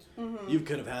 basically. Yeah. Mm-hmm. You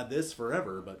could have had this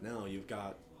forever, but now you've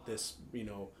got this,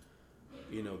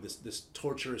 this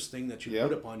torturous thing that you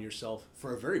put upon yourself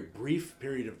for a very brief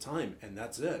period of time, and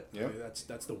that's it. Yep. I mean,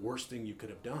 that's the worst thing you could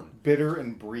have done. Bitter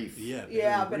and brief. Yeah.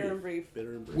 Bitter and brief.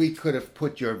 We could have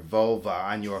put your vulva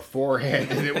on your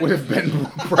forehead, and it would have been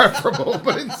preferable,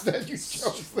 but instead you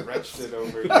chose stretched it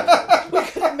over. We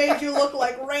could have made you look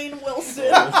like Rainn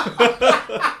Wilson.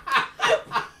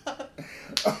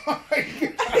 Oh my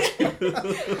God.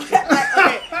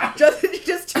 Just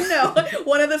to know,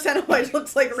 one of the Cenobites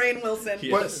looks like Rainn Wilson.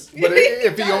 Yes. But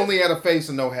if he only had a face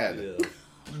and no head,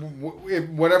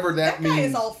 whatever that means. That guy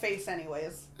is all face,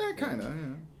 anyways. Kind of.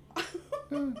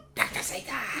 Yeah. Dr.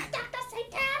 Satan. Dr.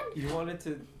 Satan. You wanted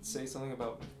to say something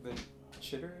about the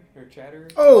chatter?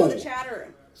 Oh, the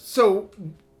chatter. So,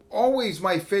 always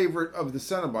my favorite of the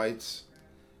Cenobites,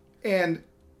 and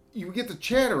you get the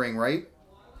chattering, right?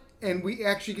 And we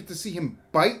actually get to see him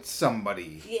bite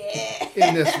somebody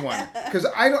in this one. Because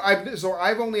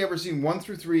I've only ever seen 1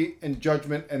 through 3 and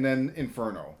Judgment and then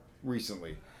Inferno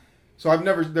recently. So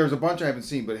there's a bunch I haven't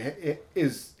seen, but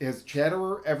has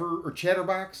Chatterer or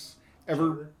Chatterbox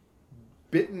ever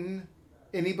bitten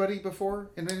anybody before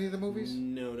in any of the movies?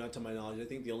 No, not to my knowledge. I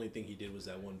think the only thing he did was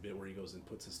that one bit where he goes and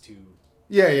puts his two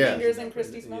fingers in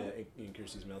Christy's mouth. Yeah, in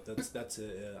Christy's mouth. That's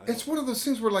it. It's one of those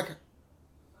things where like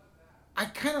I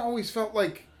kind of always felt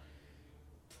like,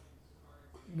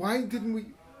 why didn't we?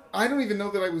 I don't even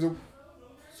know that I was,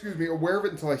 aware of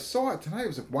it until I saw it tonight. I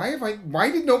was like,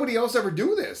 why did nobody else ever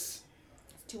do this?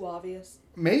 It's too obvious.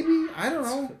 Maybe, I don't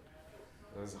know.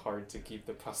 It was hard to keep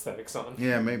the prosthetics on.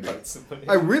 Yeah, maybe.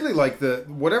 I really like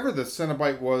whatever the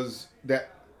Cenobite was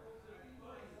that,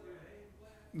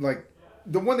 like,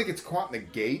 the one that gets caught in the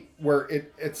gate, where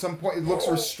it at some point it looks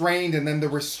restrained, and then the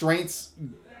restraints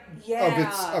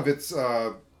of its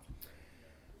I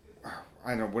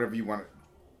don't know, whatever you want.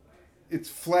 Its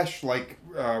flesh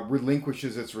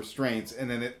relinquishes its restraints, and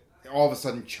then it all of a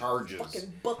sudden charges.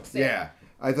 Fucking books it. Yeah,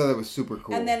 I thought that was super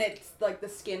cool. And then it's like the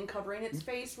skin covering its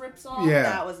face rips off. Yeah,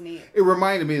 That was neat. It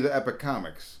reminded me of the Epic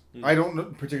Comics. I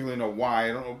don't particularly know why.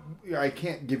 I don't know. I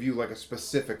can't give you like a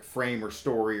specific frame or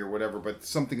story or whatever, but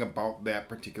something about that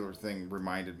particular thing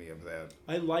reminded me of that.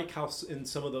 I like how in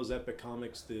some of those Epic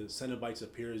Comics, the Cenobites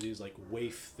appear as these like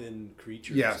waif-thin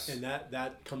creatures. Yes. And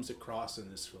that comes across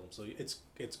in this film. So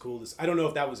it's cool. I don't know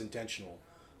if that was intentional.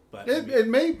 But It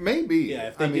may be. Yeah,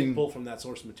 if they did pull from that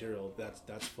source material,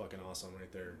 that's fucking awesome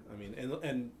right there. I mean,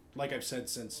 and like I've said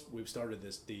since we've started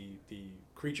this, the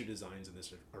creature designs in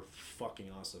this are fucking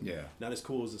awesome. Yeah. Not as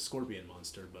cool as the scorpion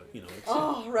monster, but you know.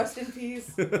 Oh, rest in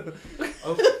peace.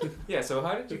 Yeah. So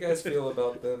how did you guys feel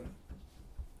about the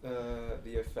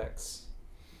effects?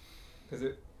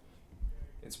 Because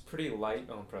it's pretty light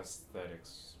on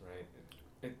prosthetics,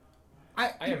 right?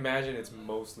 I imagine it's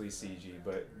mostly CG,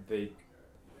 but they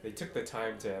took the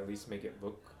time to at least make it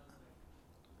look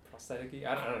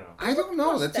prosthetic-y. I don't know. I don't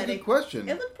know. That's a good question.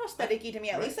 It looked prosthetic-y to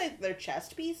me. At least like their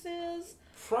chest pieces.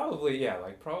 Probably, yeah.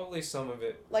 Like, probably some of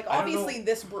it. Like, obviously,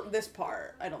 this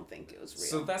part, I don't think it was real.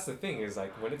 So that's the thing, is,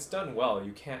 like, when it's done well,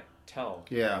 you can't tell.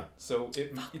 Yeah. Right? So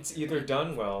it's either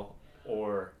done well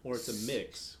or it's a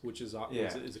mix, which is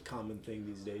a common thing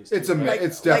these days. It's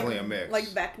it's definitely a mix. Like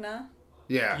Vecna.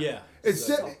 Yeah. Yeah. It's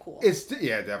cool.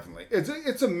 Yeah, definitely.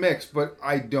 It's a mix, but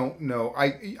I don't know.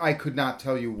 I could not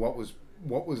tell you what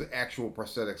was actual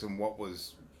prosthetics and what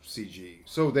was CG.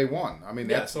 So they won. I mean,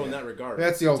 so in that regard,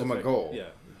 that's the ultimate goal. Yeah.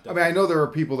 Definitely. I mean, I know there are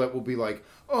people that will be like,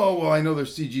 "Oh, well, I know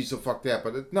there's CG, so fuck that."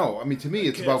 But no, I mean, to me,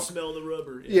 it's about smell the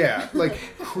rubber. Yeah, like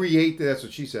create. That's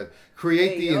what she said.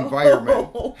 Create the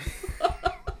environment.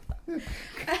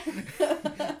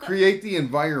 Create the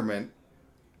environment.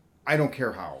 I don't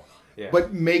care how. Yeah.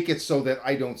 But make it so that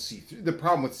I don't see through. The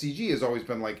problem with CG has always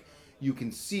been like you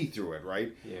can see through it,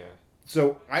 right? Yeah.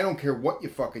 So I don't care what you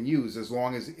fucking use as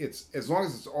long as it's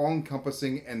all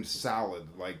encompassing and solid.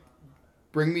 Like,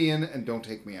 bring me in and don't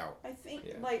take me out. I think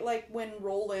like when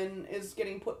Roland is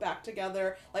getting put back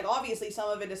together, like obviously some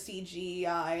of it is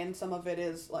CGI and some of it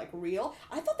is like real.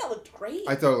 I thought that looked great.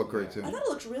 I thought it looked great too. I thought it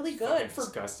looked really good.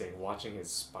 Disgusting watching his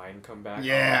spine come back.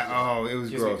 Yeah. Oh, it was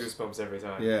gross. Gives me goosebumps every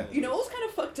time. Yeah. You know what was kind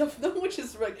of fucked up though, which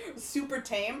is like super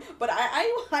tame, but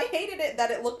I hated it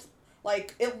that it looked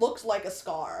like a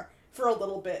scar for a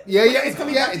little bit. Yeah, when yeah, it was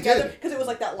coming back together because it was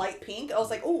like that light pink. I was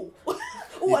like, oh,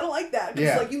 I don't like that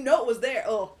because like it was there.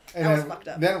 Oh, and that was fucked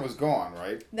up. Then it was gone,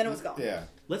 right? Then it was gone. Yeah.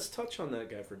 Let's touch on that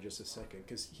guy for just a second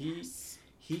because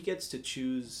he gets to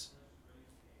choose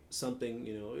something.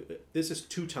 You know, this is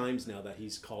 2 times now that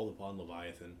he's called upon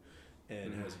Leviathan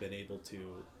and has been able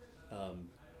to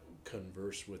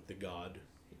converse with the god.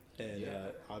 And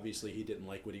obviously he didn't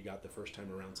like what he got the first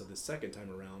time around. So the second time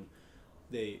around,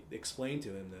 they explained to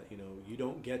him that, you know, you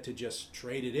don't get to just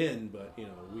trade it in, but you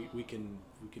know, we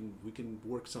can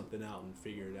work something out and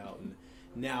figure it out. And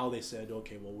now they said,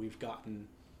 okay, well we've gotten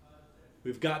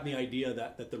the idea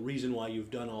that the reason why you've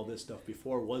done all this stuff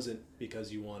before wasn't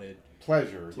because you wanted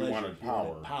pleasure. You wanted power. You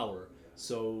wanted power.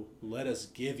 So let us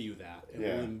give you that, and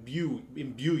we'll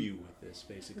imbue you with this,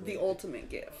 basically. The ultimate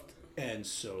gift. And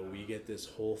so we get this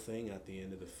whole thing at the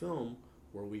end of the film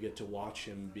where we get to watch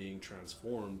him being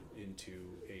transformed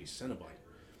into a Cenobite,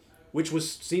 which was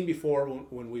seen before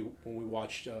when we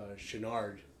watched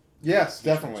Shenard. Yes,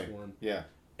 definitely. Yeah.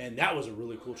 And that was a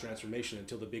really cool transformation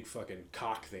until the big fucking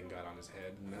cock thing got on his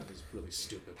head, and that was really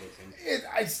stupid looking.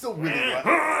 I still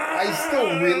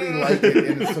really like it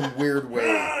in some weird way.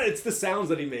 It's the sounds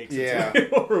that he makes. Yeah.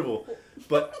 It's really horrible.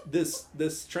 But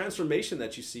this transformation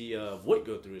that you see Voight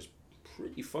go through is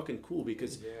pretty fucking cool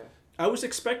because I was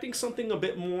expecting something a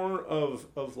bit more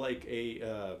of like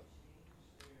a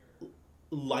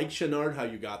like Shenard, how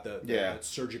you got the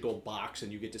surgical box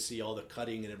and you get to see all the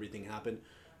cutting and everything happen.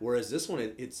 Whereas this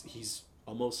one, he's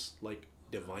almost like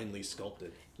divinely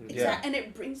sculpted. Exactly, and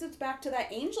it brings us back to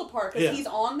that angel part because he's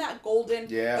on that golden.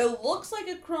 Yeah. It looks like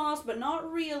a cross, but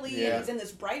not really. Yeah. And he's in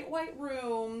this bright white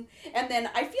room, and then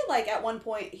I feel like at one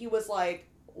point he was like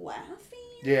laughing.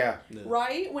 Yeah.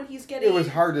 Right when he's getting. It was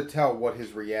hard to tell what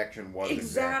his reaction was.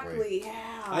 Exactly.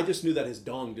 Yeah. I just knew that his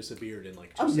dong disappeared in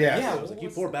like 2 seconds. Yeah. I was like, you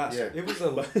poor bastard. Yeah. It was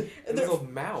a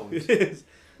mound. It is.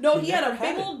 No, he had a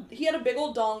big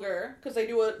old donger because they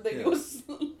do they're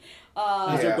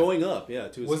going up, to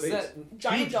his face. That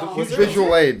giant dong? With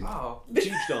visual aid. Oh,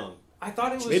 huge dong. I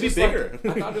thought it was maybe just bigger. I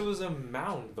thought it was a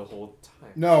mound the whole time.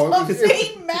 No, Stop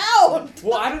saying mound.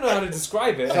 Well, I don't know how to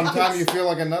describe it. sometimes you feel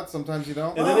like a nut, sometimes you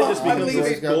don't. And then it just I'm becomes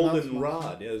leaving. this golden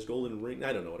rod. Yeah, this golden ring.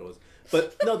 I don't know what it was.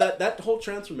 But no, that whole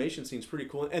transformation seems pretty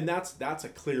cool. And that's a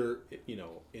clear,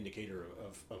 indicator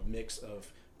of mix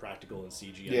of practical and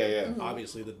CG. Yeah, yeah. Mm-hmm.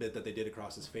 Obviously, the bit that they did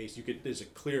across his face, there's a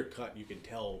clear cut. You can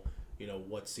tell,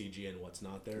 what's CG and what's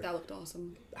not there. That looked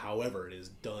awesome. However, it is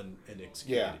done and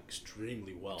executed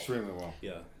extremely well. Extremely well.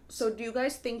 Yeah. So do you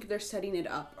guys think they're setting it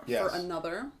up Yes. for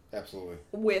another? Absolutely.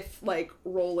 With, like,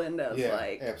 Roland as,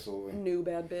 absolutely. new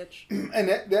bad bitch? And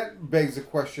that begs the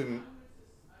question,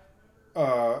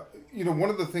 one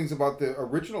of the things about the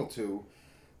original two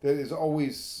that is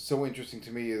always so interesting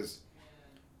to me is,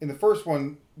 in the first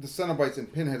one, the Cenobites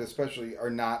and Pinhead especially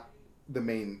are not the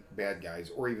main bad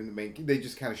guys, or even the main... They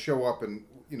just kind of show up and,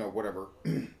 whatever.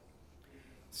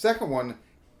 Second one,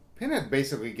 Pinhead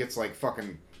basically gets, like,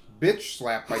 fucking bitch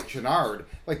slapped by Chenard.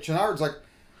 Like, Chenard's like,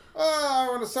 I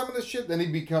want to summon this shit. Then he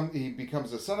becomes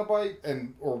a Cenobite,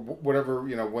 or whatever,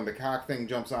 when the cock thing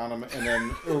jumps on him, and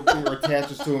then or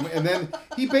attaches to him. And then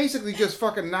he basically just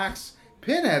fucking knocks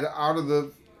Pinhead out of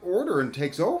the order and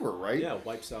takes over, right? Yeah,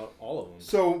 wipes out all of them.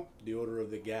 So... The Order of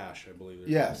the Gash, I believe.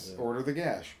 Yes, Order of the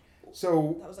Gash.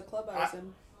 So That was a club I was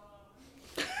in.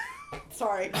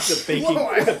 Sorry.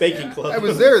 The baking club. I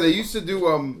was there. They used to do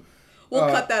We'll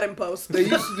cut that in post. They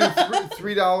used to do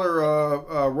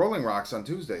 $3 Rolling Rocks on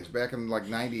Tuesdays back in like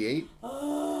 '98.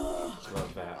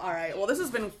 Love that. All right. Well, this has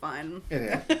been fun. It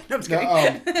is. I'm just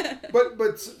kidding.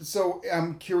 But so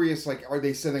I'm curious. Like, are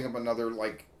they setting up another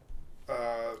like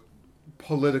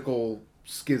political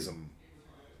schism?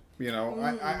 I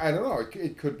don't know.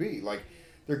 It could be like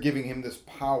they're giving him this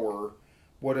power.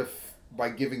 What if by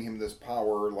giving him this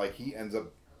power, like he ends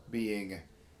up being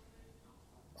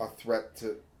a threat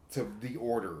to the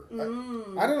Order?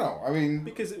 I don't know. I mean,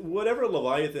 because whatever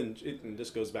Leviathan, and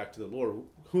this goes back to the lore,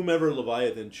 whomever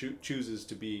Leviathan chooses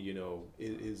to be,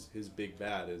 his big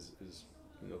bad is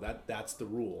that's the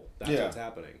rule. That's what's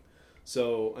happening.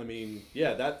 So I mean,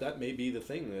 that may be the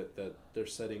thing that they're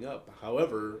setting up.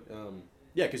 However,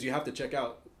 because you have to check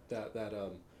out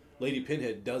that Lady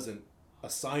Pinhead doesn't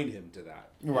assign him to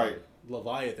that. Right.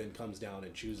 Leviathan comes down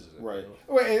and chooses it. Right.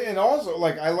 Well, and also,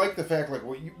 like, I like the fact, like,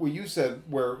 what you said,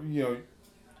 where,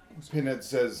 Pinhead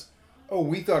says, oh,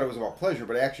 we thought it was about pleasure,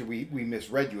 but actually we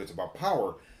misread you. It's about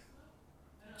power.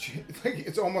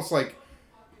 It's almost like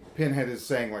Pinhead is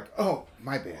saying, like, oh,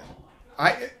 my bad.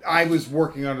 I was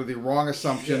working under the wrong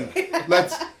assumption.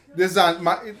 This is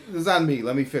on me.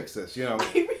 Let me fix this, I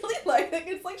really like it.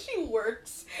 It's like she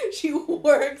works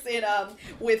in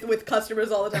with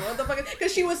customers all the time. What the fuck?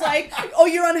 Because she was like, "Oh,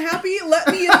 you're unhappy? Let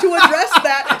me in to address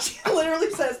that." She literally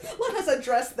says, "Let us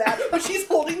address that," but she's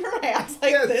holding her hands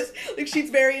like this, like she's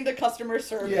very into customer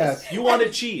service. Yes. You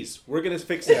wanted cheese. We're gonna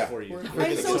fix it for you.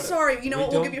 I'm so sorry. You know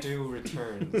what? We'll give you. Do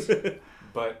returns.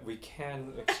 But we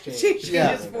can exchange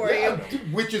Changes for you.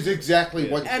 Which is exactly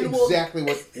what Would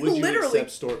you literally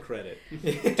accept store credit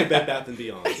to Bed Bath &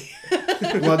 Beyond?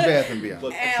 Bloodbath and Beyond.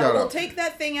 And Shut we'll up. take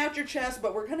that thing out your chest,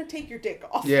 but we're gonna take your dick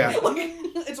off. Yeah.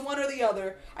 It's one or the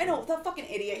other. I know, that fucking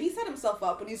idiot. He set himself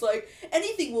up and he's like,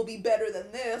 anything will be better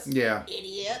than this. Yeah.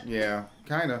 Idiot. Yeah.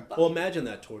 Kind of. Well, imagine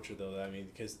that torture, though. I mean,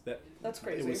 because that's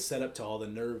crazy. It was set up to all the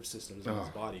nerve systems in his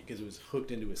body because it was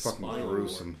hooked into his fucking spine.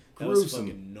 gruesome. That was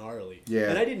fucking gnarly. Yeah.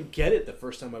 And I didn't get it the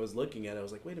first time I was looking at it. I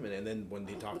was like, wait a minute. And then when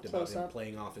they talked about him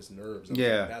playing off his nerves, I was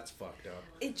like, that's fucked up.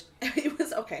 It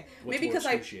was okay. What's Maybe because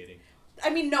I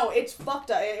mean, no, it's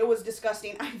fucked up. It was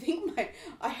disgusting. I think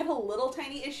I had a little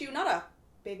tiny issue, not a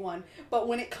big one, but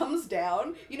when it comes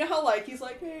down, you know how like he's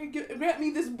like, hey, grant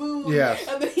me this boon, yes.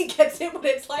 And then he gets it, but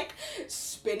it's like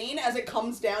spinning as it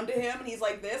comes down to him, and he's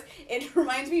like this. It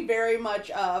reminds me very much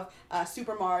of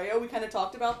Super Mario. We kind of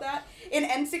talked about that in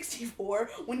N64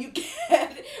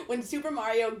 when Super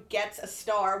Mario gets a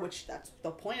star, which that's the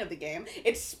point of the game.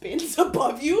 It spins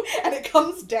above you and it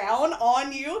comes down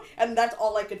on you, and that's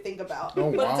all I could think about. Oh,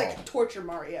 but wow. It's like torture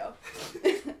Mario,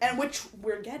 and which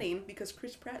we're getting because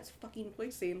Chris Pratt is fucking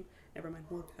voicing. Never mind.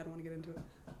 I don't want to get into it.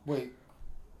 Wait.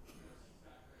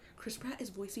 Chris Pratt is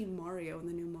voicing Mario in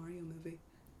the new Mario movie.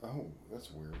 Oh,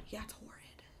 that's weird. Yeah, it's horrid.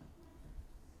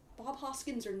 Bob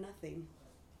Hoskins or nothing.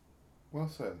 Well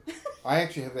said. I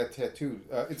actually have that tattooed.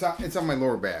 It's on my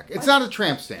lower back. It's not a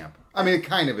tramp stamp. I mean, it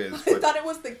kind of is. I But... thought it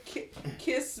was the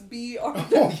Kiss B.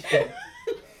 Arthur. Oh, yeah.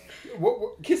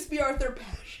 What? Kiss B. Arthur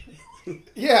Passion.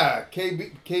 Yeah,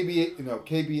 KBAP.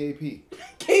 KBAP.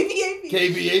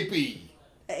 KBAP.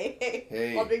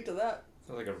 Hey. I'll drink to that.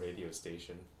 Sounds like a radio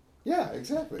station. Yeah,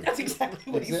 exactly. That's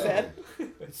exactly what he said.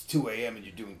 It's 2 a.m. and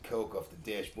you're doing coke off the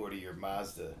dashboard of your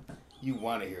Mazda. You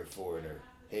want to hear foreigner.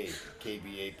 Hey,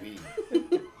 KBAP.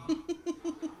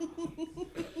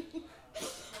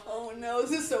 Oh no,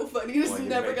 this is so funny. This Well, is you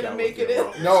never make gonna out make with it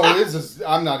your in. No, it is.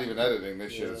 I'm not even editing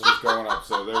this shit. It's just going up.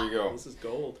 So there you go. This is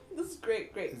gold. This is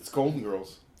great. It's Golden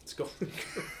Girls. It's gold.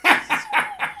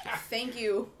 Thank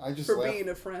you I just for laughed. being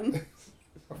a friend.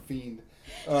 A fiend.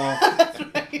 That's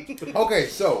right. Okay,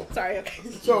 so Sorry.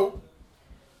 Okay.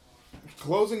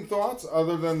 closing thoughts.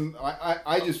 Other than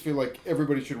I just feel like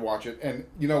everybody should watch it. And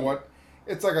you know what?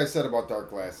 It's like I said about Dark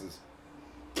Glasses.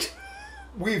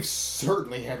 We've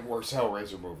certainly had worse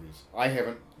Hellraiser movies. I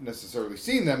haven't necessarily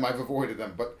seen them. I've avoided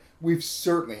them, but we've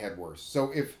certainly had worse.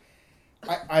 So if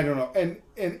I don't know, and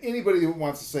anybody that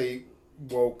wants to say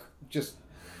woke, just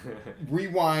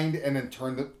rewind and then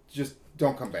just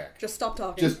don't come back. Just stop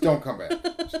talking. Just don't come back.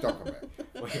 Just don't come back.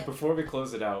 Wait, before we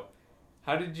close it out,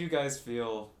 how did you guys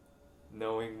feel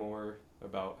knowing more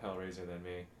about Hellraiser than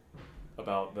me?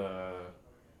 About the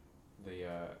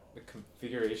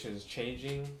configurations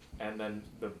changing, and then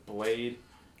the blade.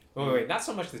 Oh, wait, not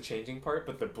so much the changing part,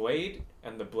 but the blade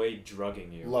and the blade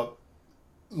drugging you. Love.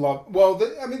 Well,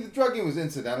 the drugging was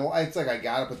incidental. It's like I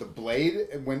got it, but the blade,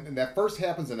 when that first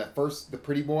happens, and the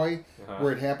pretty boy,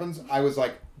 where it happens, I was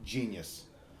like, genius.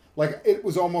 Like, it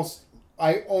was almost,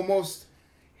 I almost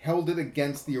held it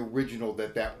against the original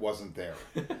that wasn't there.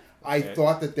 I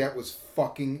thought that was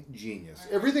fucking genius.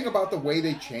 Everything about the way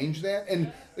they changed that,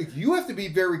 and like, you have to be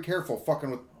very careful fucking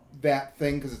with that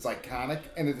thing because it's iconic,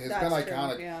 and it has been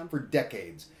iconic for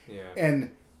decades. Yeah.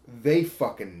 And they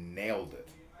fucking nailed it.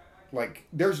 Like,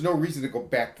 there's no reason to go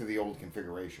back to the old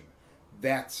configuration.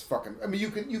 That's fucking. I mean, you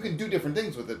can do different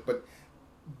things with it, but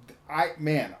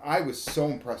I was so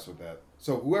impressed with that.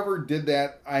 So whoever did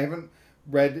that, I haven't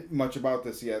read much about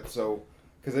this yet, so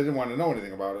because I didn't want to know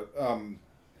anything about it.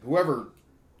 Whoever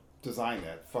designed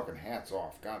that, fucking hats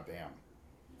off. Goddamn.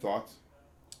 Thoughts?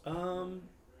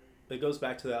 It goes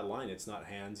back to that line. It's not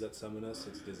hands that summon us;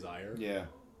 it's desire. Yeah.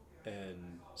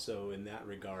 And so, in that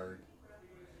regard,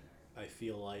 I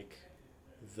feel like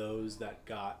those that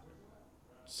got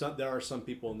there are some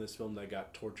people in this film that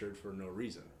got tortured for no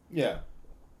reason. Yeah.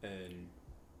 And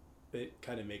it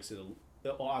kind of makes it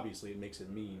obviously it makes it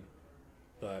mean,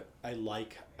 but I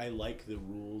like the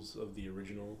rules of the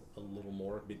original a little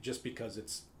more, just because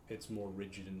it's more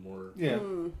rigid and more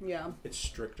it's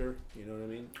stricter, you know what I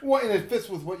mean? Well, and it fits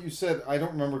with what you said. I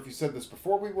don't remember if you said this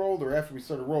before we rolled or after we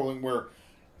started rolling, where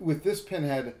with this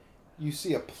Pinhead you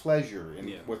see a pleasure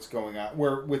in what's going on,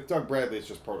 where with Doug Bradley it's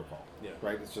just protocol.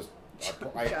 Right? It's just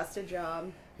just a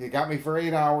job. He got me for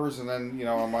 8 hours, and then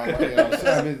I'm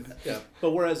on.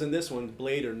 But whereas in this one,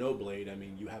 blade or no blade, I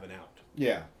mean, you have an out.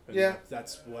 Yeah. And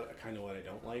that's what I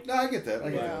don't like. No, I get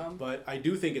that. But I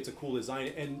do think it's a cool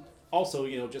design, and also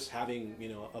just having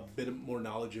a bit more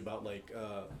knowledge about like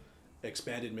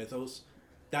expanded mythos.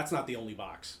 That's not the only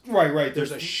box. Right.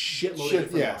 There's a shitload of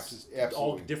different boxes,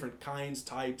 all different kinds,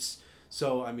 types.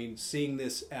 So I mean, seeing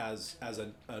this as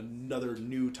another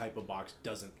new type of box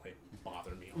doesn't like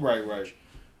bother me. Right.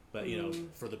 But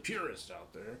for the purists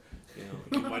out there,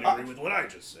 you might agree with what I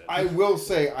just said. I will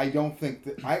say I don't think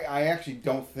that I actually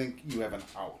don't think you have an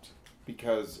out,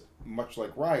 because much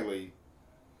like Riley,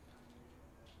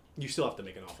 you still have to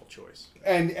make an awful choice.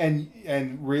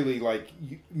 And really, like,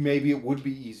 maybe it would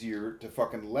be easier to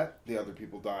fucking let the other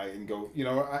people die and go.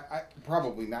 I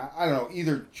probably not. I don't know.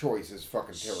 Either choice is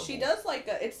fucking terrible. She does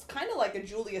it's kind of like a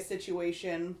Julia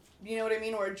situation. You know what I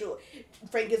mean? Where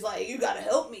Frank is like, you gotta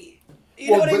help me.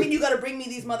 You know what I mean? You gotta bring me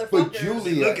these motherfuckers. But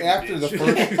Julia,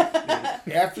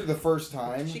 after the first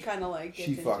time, she kind of like.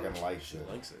 She fucking likes it.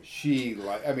 It's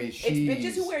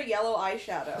bitches who wear yellow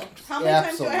eyeshadow. How many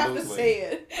times do I have to say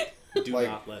it? Do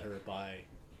not let her buy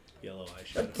yellow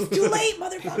eyeshadow. It's too late,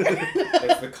 motherfucker.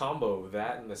 It's the combo of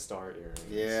that and the star earrings.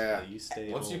 Yeah. You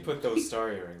stay Once home. you put those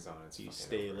star earrings on, You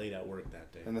stay late at work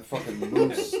that day. And the fucking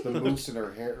moose, the moose in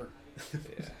her hair.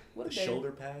 Yeah. The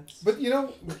shoulder pads. But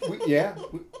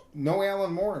no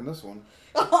Alan Moore in this one.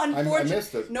 Unfortunately, I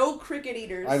missed it. No cricket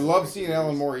eaters. I love seeing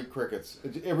Alan Moore eat crickets.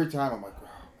 Every time I'm like, oh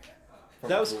man.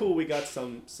 That was cool. We got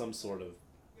some sort of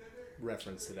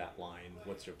reference to that line.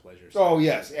 What's your pleasure? Oh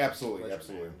yes, absolutely.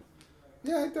 Man.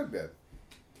 Yeah, I dug that.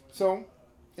 So,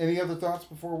 any other thoughts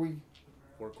before we?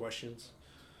 More questions?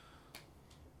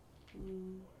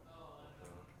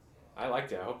 I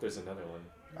liked it. I hope there's another one.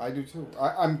 I do too.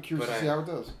 I'm curious to see how it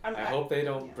does. I hope they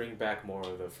don't bring back more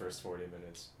of the first 40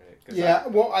 minutes. Right? Yeah,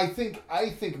 well, I think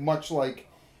much like,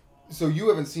 so you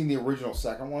haven't seen the original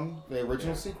second one, the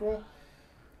original sequel.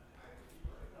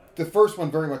 The first one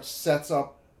very much sets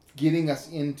up getting us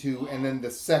into, and then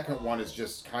the second one is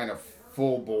just kind of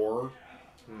full bore.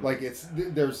 Like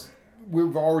there's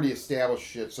we've already established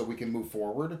shit so we can move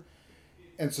forward.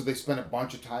 And so they spend a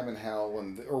bunch of time in hell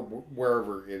or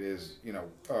wherever it is, you know.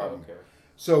 Okay.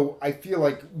 So I feel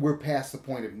like we're past the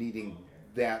point of needing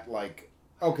that, like,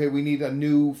 okay, we need a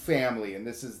new family, and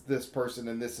this is this person,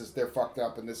 and this is they're fucked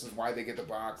up, and this is why they get the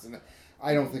box. And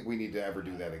I don't think we need to ever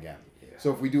do that again. Yeah.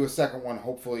 So if we do a second one,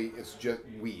 hopefully it's just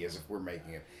we, as if we're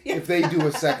making it. Yeah. If they do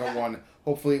a second one,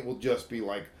 hopefully it will just be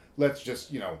like, let's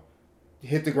just, you know,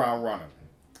 hit the ground running.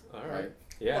 All right.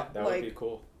 Yeah, that would be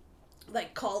cool.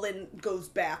 Like Colin goes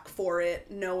back for it,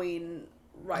 knowing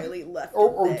Riley left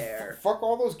there. Fuck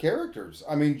all those characters.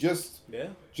 I mean, just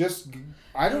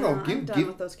I don't know. I'm done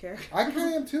with those characters. I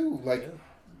kind of am too. Like,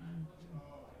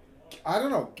 I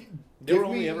don't know. They were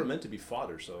only ever meant to be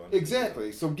fodder, so I mean,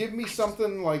 exactly. So give me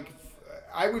something like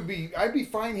I'd be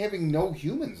fine having no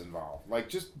humans involved. Like,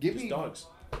 just give me dogs.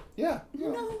 Yeah.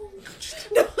 No,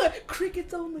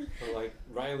 crickets only. But like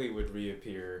Riley would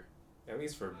reappear, at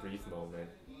least for a brief moment,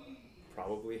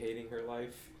 probably hating her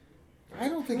life. I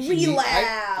don't think she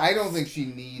I don't think she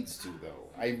needs to, though.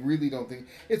 I really don't think.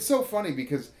 It's so funny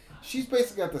because she's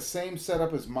basically got the same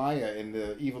setup as Maya in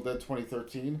the Evil Dead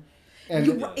 2013.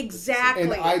 And exactly.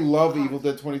 And I love Evil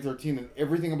Dead 2013, and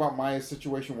everything about Maya's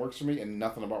situation works for me, and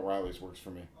nothing about Riley's works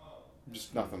for me.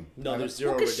 Just nothing. No, there's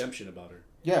zero redemption about her.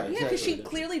 Yeah, exactly. Yeah, because she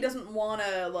clearly doesn't want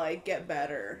to, like, get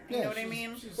better. You know what I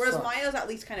mean? Whereas Maya's at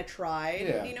least kind of tried.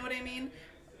 Yeah. You know what I mean?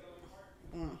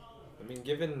 I mean,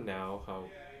 given now how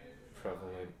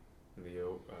prevalent the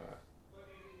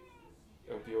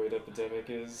opioid epidemic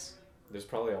is, there's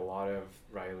probably a lot of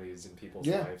Rileys in people's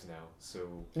lives now. So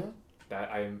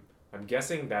that I'm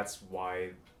guessing that's why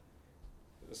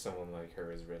someone like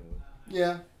her is written.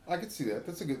 Yeah, I could see that.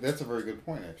 That's a very good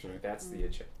point, actually. That's the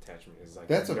attachment, is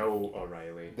like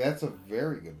O'Reilly. That's a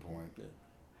very good point. Yeah.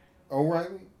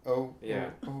 O'Reilly?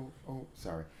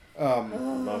 Sorry.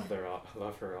 Love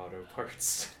her auto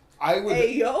parts.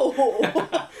 Hey yo.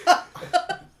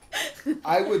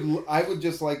 I would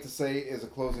just like to say, as a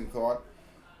closing thought,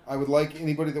 I would like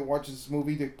anybody that watches this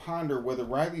movie to ponder whether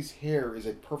Riley's hair is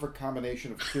a perfect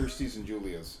combination of Kirsty's and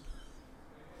Julia's.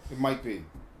 It might be.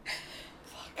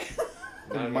 Fuck.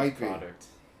 It might be.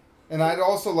 And I'd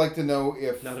also like to know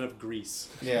if... Not enough grease.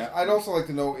 Yeah, I'd also like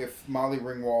to know if Molly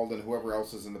Ringwald and whoever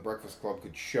else is in the Breakfast Club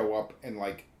could show up and,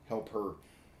 like, help her.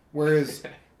 Whereas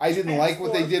I didn't like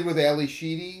what they did with Ali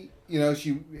Sheedy. You know,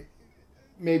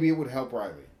 maybe it would help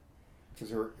Riley.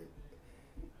 Because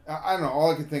I don't know,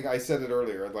 all I could think, I said it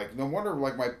earlier, like, no wonder,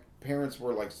 like, my parents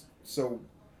were, like, so,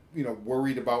 you know,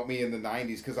 worried about me in the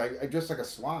 90s, because I dressed like a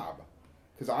slob.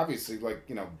 Because obviously, like,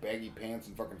 you know, baggy pants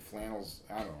and fucking flannels,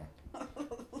 I don't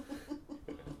know.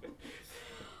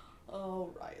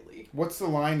 Oh, Riley. What's the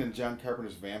line in John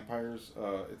Carpenter's Vampires?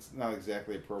 It's not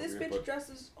exactly appropriate, this bitch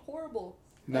dresses horrible.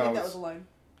 No, I think that was a line.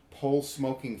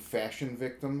 Pole-smoking fashion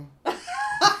victim.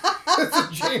 That's a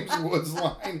James Woods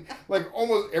line. Like,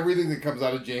 almost everything that comes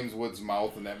out of James Woods'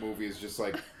 mouth in that movie is just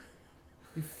like,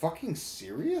 you fucking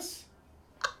serious?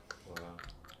 Wow.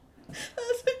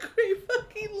 That's a great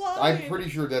fucking line. I'm pretty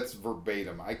sure that's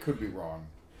verbatim. I could be wrong.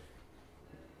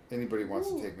 Anybody wants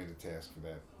to take me to task for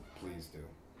that, please do.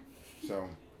 So,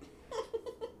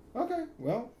 okay,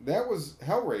 well, that was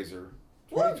Hellraiser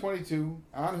 2022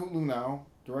 on Hulu now,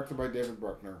 directed by David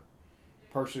Bruckner,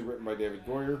 partially written by David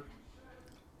Goyer.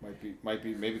 Might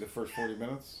be maybe the first 40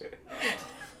 minutes.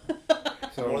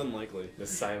 So, more than likely. The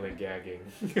silent gagging.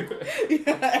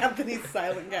 Yeah, Anthony's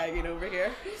silent gagging over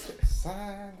here.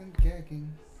 Silent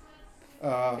gagging.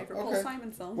 Favorite Paul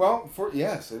Simon song. Well,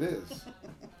 yes, it is.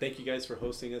 Thank you guys for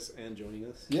hosting us and joining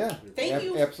us. Yeah, thank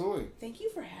you. Absolutely. Thank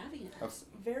you for having us.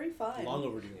 Very fun. Long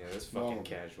overdue. Yeah, that's fucking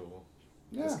casual.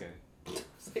 Yeah. This guy.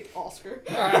 It's like Oscar.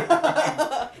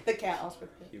 The cat Oscar.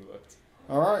 He looked.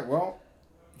 All right, well,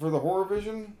 for the Horror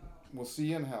Vision, we'll see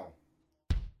you in hell.